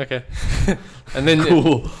 and then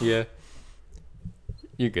cool. Yeah,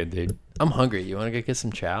 you're good, dude. I'm hungry. You want to go get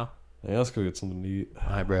some chow? Yeah, let's go get something to eat. All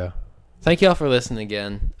right, bro. Thank y'all for listening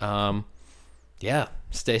again. Yeah,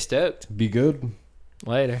 stay stoked. Be good.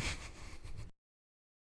 Later.